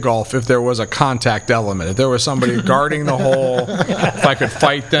into golf if there was a contact element. If there was somebody guarding the hole, if I could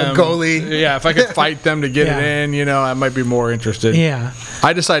fight them. Goalie. Yeah, if I could fight them to get Yeah. it in, I might be more interested. Yeah.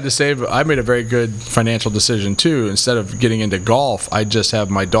 I decided to save. I made a very good financial decision too. Instead of getting into golf, I just have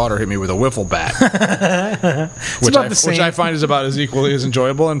my daughter hit me with a wiffle bat, which about the same. which I find is about as equally as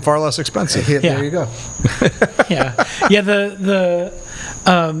enjoyable and far less expensive. Yeah, Yeah. there you go. Yeah. The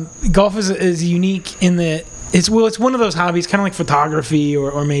golf is unique in that it's one of those hobbies, kind of like photography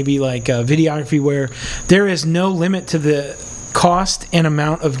or maybe like videography, where there is no limit to the cost and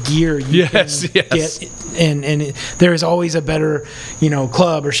amount of gear you Yes, can yes. get, and there is always a better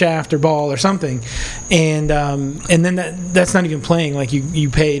club or shaft or ball or something, and then that's not even playing. Like you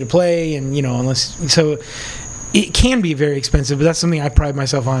pay to play, and unless so. It can be very expensive, but that's something I pride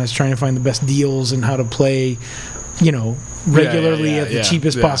myself on, is trying to find the best deals and how to play, regularly at the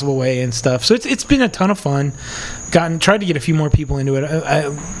cheapest possible way and stuff. So it's been a ton of fun. Tried to get a few more people into it. I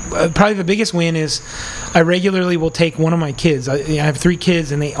probably the biggest win is I regularly will take one of my kids. I have 3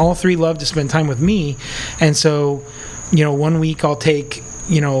 kids, and they all 3 love to spend time with me. And so, 1 week I'll take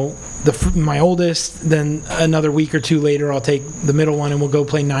my oldest, then another week or 2 later I'll take the middle one, and we'll go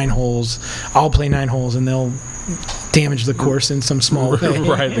play 9 holes. I'll play 9 holes, and they'll damage the course in some small way.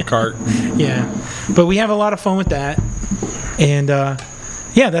 Ride the cart. Yeah, but we have a lot of fun with that, and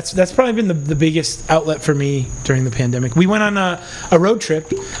that's probably been the biggest outlet for me during the pandemic. We went on a road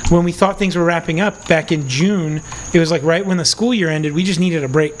trip when we thought things were wrapping up back in June. It was like right when the school year ended. We just needed a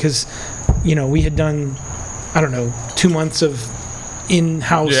break because we had done 2 months of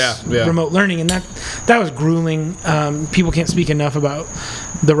in-house remote learning, and that was grueling. People can't speak enough about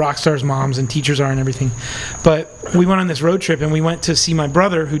the rock stars moms and teachers are and everything. But we went on this road trip, and we went to see my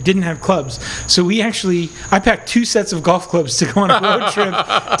brother who didn't have clubs. So I packed 2 sets of golf clubs to go on a road trip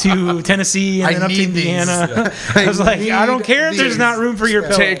to Tennessee and then up to Indiana. I was like, I don't care if there's not room for your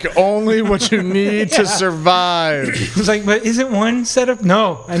pillow. Take only what you need to survive. I was like, but isn't one set up?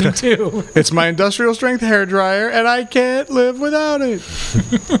 No, I need 2. It's my industrial strength hair dryer, and I can't live without it.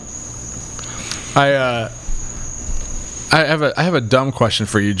 I have a dumb question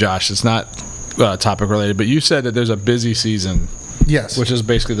for you, Josh. It's not topic related, but you said that there's a busy season, Yes. which is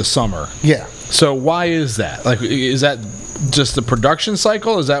basically the summer. Yeah. So why is that? Like, is that just the production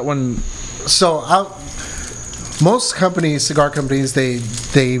cycle? Is that when? So most companies, cigar companies,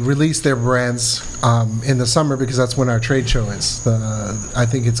 they release their brands in the summer because that's when our trade show is. I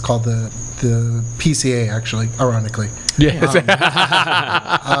think it's called the PCA, actually, ironically. Yeah.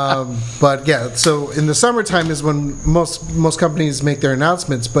 But yeah, so in the summertime is when most companies make their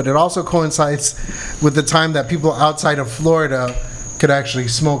announcements, but it also coincides with the time that people outside of Florida could actually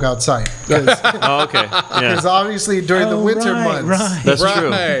smoke outside. Oh, okay. Because Yeah. obviously during the winter months, Right. That's Right.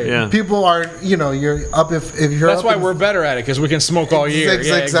 true. Yeah. people are, you're up if you're That's up why in- we're better at it, because we can smoke all year.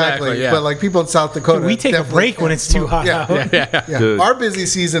 Yeah, Exactly. Yeah. But like people in South Dakota, We take a definitely break when can't it's too smoke. hot Yeah. out. Yeah. Good. Our busy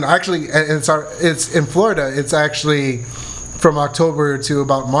season actually, and it's in Florida. It's actually from October to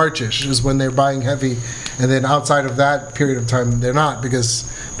about Marchish is when they're buying heavy, and then outside of that period of time, they're not because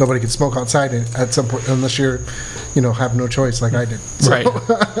nobody can smoke outside at some point unless you're, have no choice like I did. So, Right.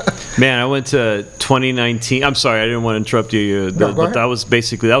 Man, I went to 2019. I'm sorry, I didn't want to interrupt you. No, go but ahead. that was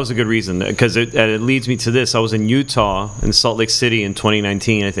a good reason because it leads me to this. I was in Utah, in Salt Lake City in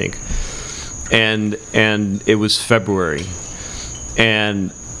 2019, I think, and it was February,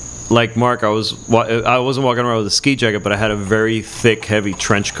 and like Mark, I wasn't walking around with a ski jacket, but I had a very thick, heavy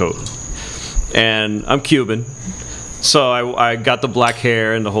trench coat, and I'm Cuban, so I got the black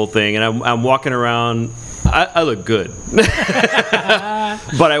hair and the whole thing, and I'm walking around. I look good.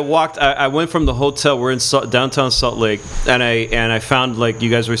 But I went from the hotel. We're in downtown Salt Lake, and I found, like you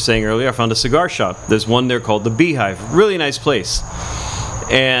guys were saying earlier, I found a cigar shop. There's one there called the Beehive. Really nice place.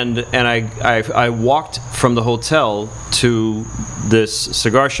 And I walked from the hotel to this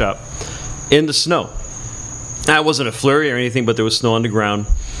cigar shop in the snow. I wasn't a flurry or anything, but there was snow on the ground.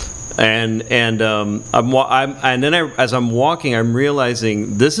 And as I'm walking, I'm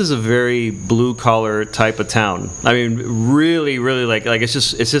realizing this is a very blue collar type of town. I mean, really, really like it's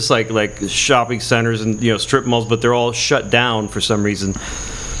just like shopping centers and strip malls, but they're all shut down for some reason.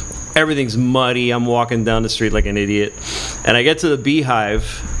 Everything's muddy. I'm walking down the street like an idiot, and I get to the Beehive,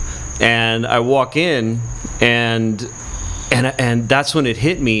 and I walk in, and that's when it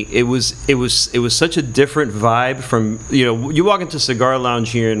hit me. It was such a different vibe from you walk into Cigar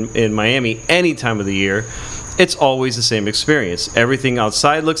Lounge here in Miami any time of the year. It's always the same experience. Everything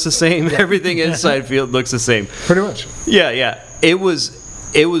outside looks the same. Yeah. Everything inside field looks the same. pretty much. Yeah. It was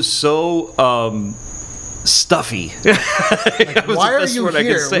so stuffy. Why are you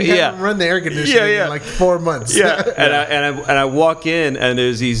here? We haven't run the air conditioning in like 4 months. Yeah, and I walk in, and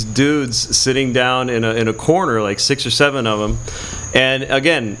there's these dudes sitting down in a corner, like 6 or 7 of them. And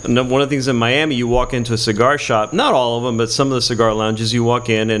again, one of the things in Miami, you walk into a cigar shop, not all of them, but some of the cigar lounges, you walk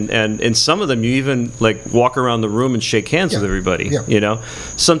in, and in some of them, you even like walk around the room and shake hands with everybody. Yeah. You know,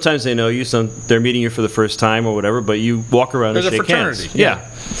 sometimes they know you, they're meeting you for the first time or whatever, but you walk around and shake hands. Yeah.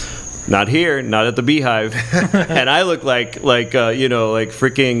 Not here, not at the Beehive. And I look like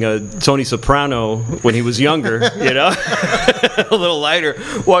freaking Tony Soprano when he was younger, you know, a little lighter,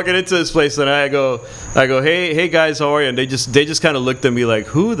 walking into this place, and I go, hey guys, how are you? And they just kind of looked at me like,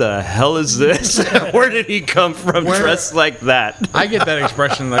 who the hell is this? Where did he come from, dressed like that? I get that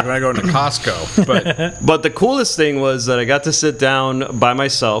expression like when I go into Costco, but the coolest thing was that I got to sit down by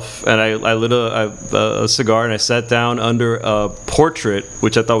myself, and I lit a cigar, and I sat down under a portrait,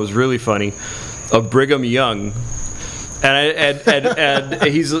 which I thought was really funny, of Brigham Young. And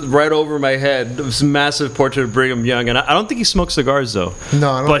he's right over my head. This massive portrait of Brigham Young, and I don't think he smoked cigars though. No,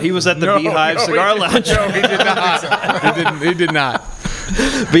 I don't. But he was at the Beehive Cigar Lounge. No, he did not. He did not.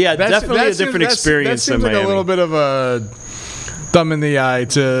 But yeah, definitely a different experience that seems in Miami. Like a little bit of a thumb in the eye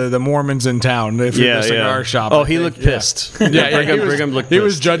to the Mormons in town. If you're the cigar shop. Oh, he looked pissed. Brigham looked pissed. He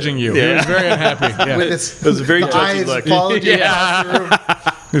was judging you. Yeah. He was very unhappy. Yeah. It was a very judgy look.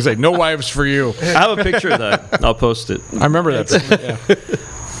 He's like, no wives for you. I have a picture of that. I'll post it. I remember that.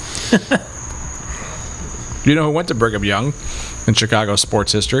 Yeah. You know who went to Brigham Young in Chicago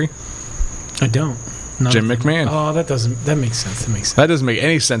sports history? I don't. Jim McMahon. Oh, that makes sense. That doesn't make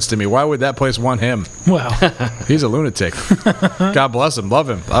any sense to me. Why would that place want him? Well, he's a lunatic. God bless him. Love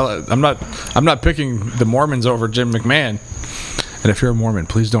him. I'm not picking the Mormons over Jim McMahon. And if you're a Mormon,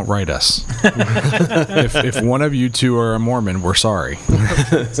 please don't write us. if one of you two are a Mormon, we're sorry.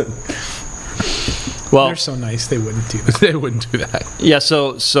 Well, they're so nice they wouldn't do that. They wouldn't do that. Yeah.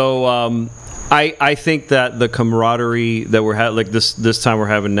 So I think that the camaraderie that we're having, like this time we're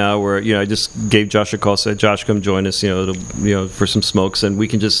having now, where I just gave Josh a call, said, Josh, come join us, for some smokes, and we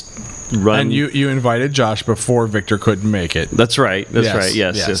can just run. And you invited Josh before Victor couldn't make it. That's right. That's right.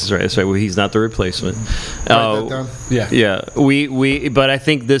 Yes, that's right. That's right. Well, he's not the replacement. Write that down. Yeah. We but I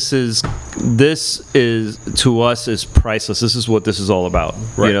think this is to us is priceless. This is what this is all about.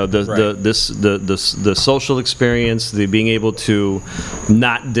 Right. The social experience, the being able to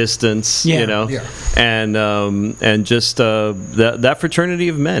not distance, and just that fraternity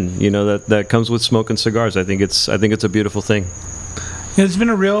of men, that comes with smoking cigars. I think it's a beautiful thing. It's been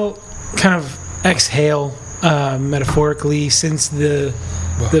a real kind of exhale, metaphorically, since the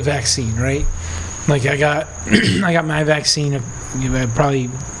vaccine, right? Like I got my vaccine probably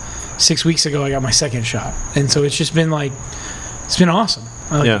 6 weeks ago. I got my second shot, and so it's just been it's been awesome.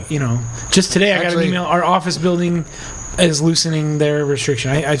 Just today I got an email. Our office building is loosening their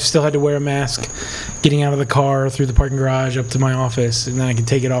restriction. I still had to wear a mask getting out of the car through the parking garage up to my office, and then I can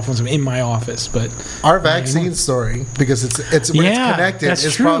take it off once I'm in my office. But our vaccine story, because it's connected,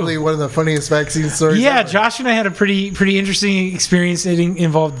 is probably one of the funniest vaccine stories ever. Josh and I had a pretty interesting experience. It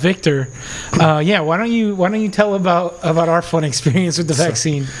involved Victor. Why don't you tell about our fun experience with the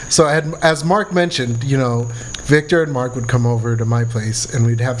vaccine? So as Mark mentioned, Victor and Mark would come over to my place and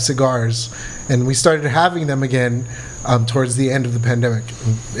we'd have cigars, and we started having them again towards the end of the pandemic.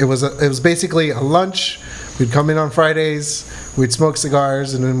 It was basically a lunch. We'd come in on Fridays, we'd smoke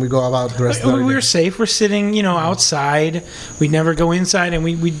cigars, and then we'd go about the rest of the day. We were safe. We're sitting, outside. We'd never go inside, and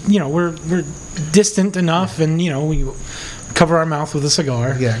we're distant enough, and we cover our mouth with a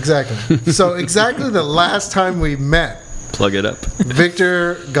cigar. Yeah, exactly. So exactly the last time we met, plug it up,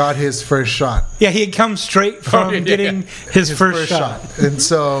 Victor got his first shot. Yeah, he had come straight from getting his first shot. And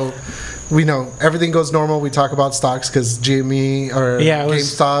so we know everything goes normal. We talk about stocks because GME or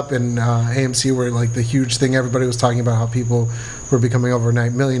GameStop and AMC were like the huge thing. Everybody was talking about how people were becoming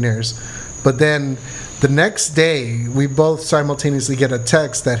overnight millionaires. But then the next day, we both simultaneously get a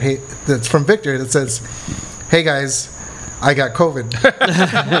text that's from Victor that says, "Hey guys, I got COVID."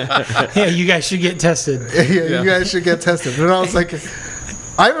 Yeah, you guys should get tested. You guys should get tested. And I was like,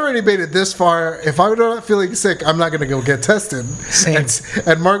 I've already made it this far. If I'm not feeling sick, I'm not going to go get tested. Same.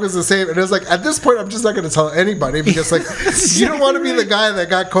 And Mark was the same. And it was like, at this point, I'm just not going to tell anybody because, you don't want to be the guy that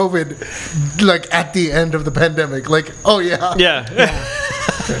got COVID, at the end of the pandemic. Like, oh, yeah. Yeah.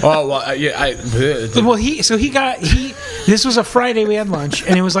 Oh, well, yeah. This was a Friday we had lunch,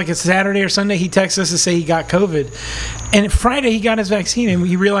 and it was like a Saturday or Sunday. He texted us to say he got COVID. And Friday he got his vaccine, and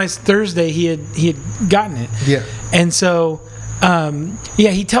he realized Thursday he had gotten it. Yeah. And so...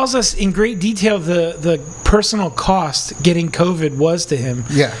 he tells us in great detail the personal cost getting COVID was to him.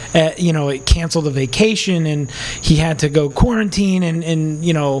 Yeah. It canceled a vacation, and he had to go quarantine, and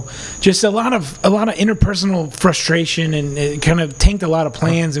just a lot of interpersonal frustration, and it kind of tanked a lot of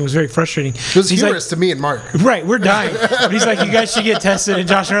plans, and was very frustrating. It was humorous to me and Mark. Right, we're dying. But he's like, you guys should get tested, and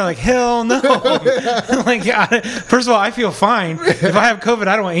Josh and I are like, hell no. Like, first of all, I feel fine. If I have COVID,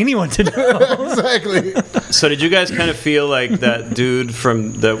 I don't want anyone to know. Exactly. So did you guys kind of feel like that dude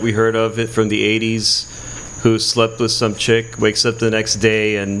that we heard of it from the 80s who slept with some chick, wakes up the next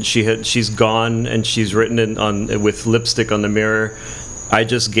day and she's gone, and she's written with lipstick on the mirror, "I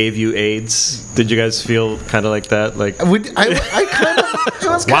just gave you AIDS"? Did you guys feel kind of like that? Like, I kind of. It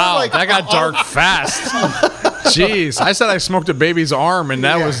was kind Wow, of like that got dark fast. Jeez, I said I smoked a baby's arm, and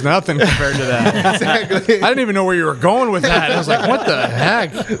that was nothing compared to that. Exactly. I didn't even know where you were going with that. I was like, what the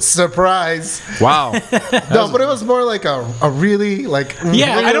heck? Surprise. Wow. No, but it was more like a really like.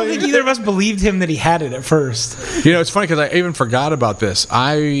 Yeah, I don't really- think either of us believed him that he had it at first. It's funny because I even forgot about this.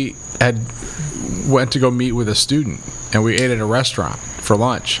 I had went to go meet with a student, and we ate at a restaurant for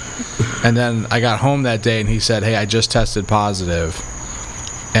lunch. And then I got home that day, and he said, "Hey, I just tested positive."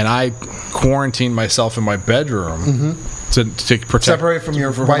 And I quarantined myself in my bedroom to protect, Separate from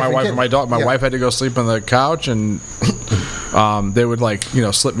your from wife my and wife kid. and my dog. My Yeah. wife had to go sleep on the couch, and they would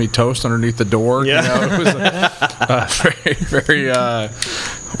slip me toast underneath the door. Yeah. It was very, very.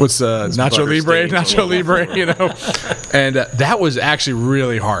 What's Nacho butter Libre? stains Nacho Libre, and that was actually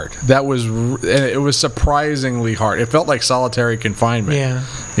really hard. And it was surprisingly hard. It felt like solitary confinement.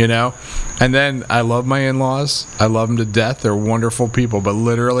 Yeah. And then I love my in-laws. I love them to death. They're wonderful people. But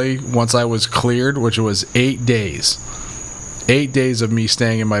literally, once I was cleared, which was 8 days of me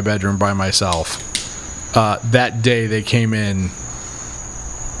staying in my bedroom by myself, that day they came in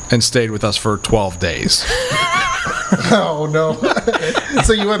and stayed with us for 12 days. Oh no!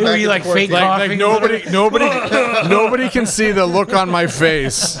 So you went Were back you to like quarantine. fake coughing? Nobody can see the look on my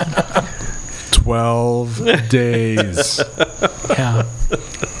face. 12 days Yeah.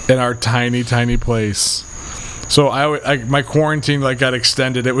 in our tiny, tiny place. So my quarantine got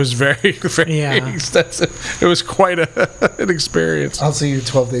extended. It was very, very extensive. It was quite an experience. I'll see you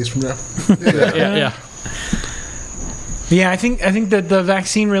 12 days from now. Yeah. Yeah, I think that the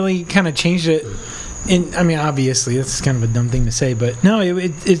vaccine really kind of changed it. Obviously, that's kind of a dumb thing to say, but no, it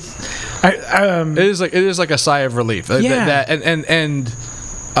It is like a sigh of relief. Yeah.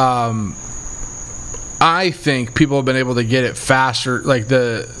 I think people have been able to get it faster. Like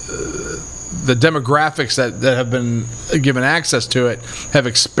the demographics that have been given access to it have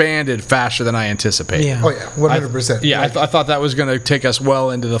expanded faster than I anticipated. Yeah. Oh yeah, 100%. Yeah, I thought that was going to take us well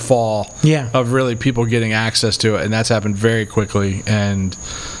into the fall. Yeah. Of really people getting access to it, and that's happened very quickly. And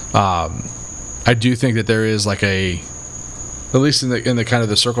I do think that there is at least in the kind of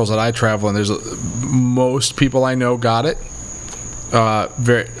the circles that I travel in, most people I know got it. I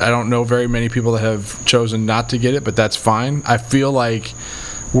don't know very many people that have chosen not to get it, but that's fine. I feel like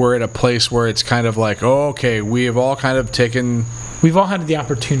we're at a place where it's kind of like, oh, okay, we have all kind of taken. we've all had the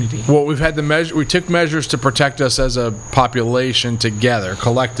opportunity. Well, we've had we took measures to protect us as a population together,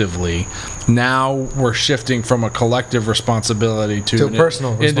 collectively. Now we're shifting from a collective responsibility to a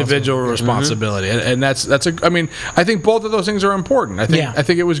personal individual responsibility. And that's I think both of those things are important. I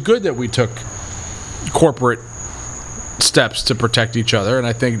think it was good that we took corporate steps to protect each other, and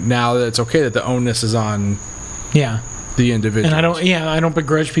I think now that it's okay that the onus is on Yeah. the individual. And I don't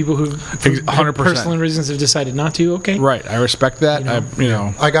begrudge people who, for 100%. personal reasons, have decided not to. Okay. Right, I respect that.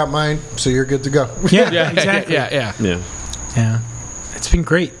 I got mine, so you're good to go. Yeah. Exactly. Yeah. Yeah. It's been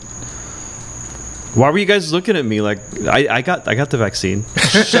great. why were you guys looking at me like I got the vaccine?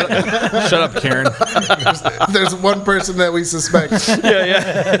 Shut up, Karen. There's one person that we suspect.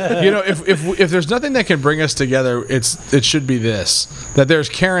 If there's nothing that can bring us together, it should be this: that there's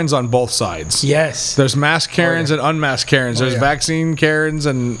Karens on both sides. Yes. There's masked Karens and unmasked Karens. There's vaccine Karens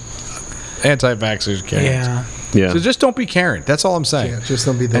and anti-vaxxers Karens. Yeah. Yeah. So just don't be Karen. That's all I'm saying. Yeah, just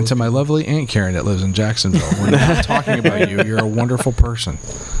don't be And those to my lovely Aunt Karen that lives in Jacksonville, we're not talking about you. You're a wonderful person.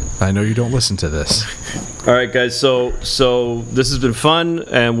 I know you don't listen to this. All right, guys. So this has been fun,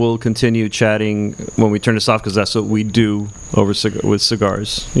 and we'll continue chatting when we turn this off because that's what we do with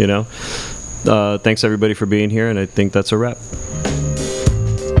cigars. Thanks everybody for being here, and I think that's a wrap.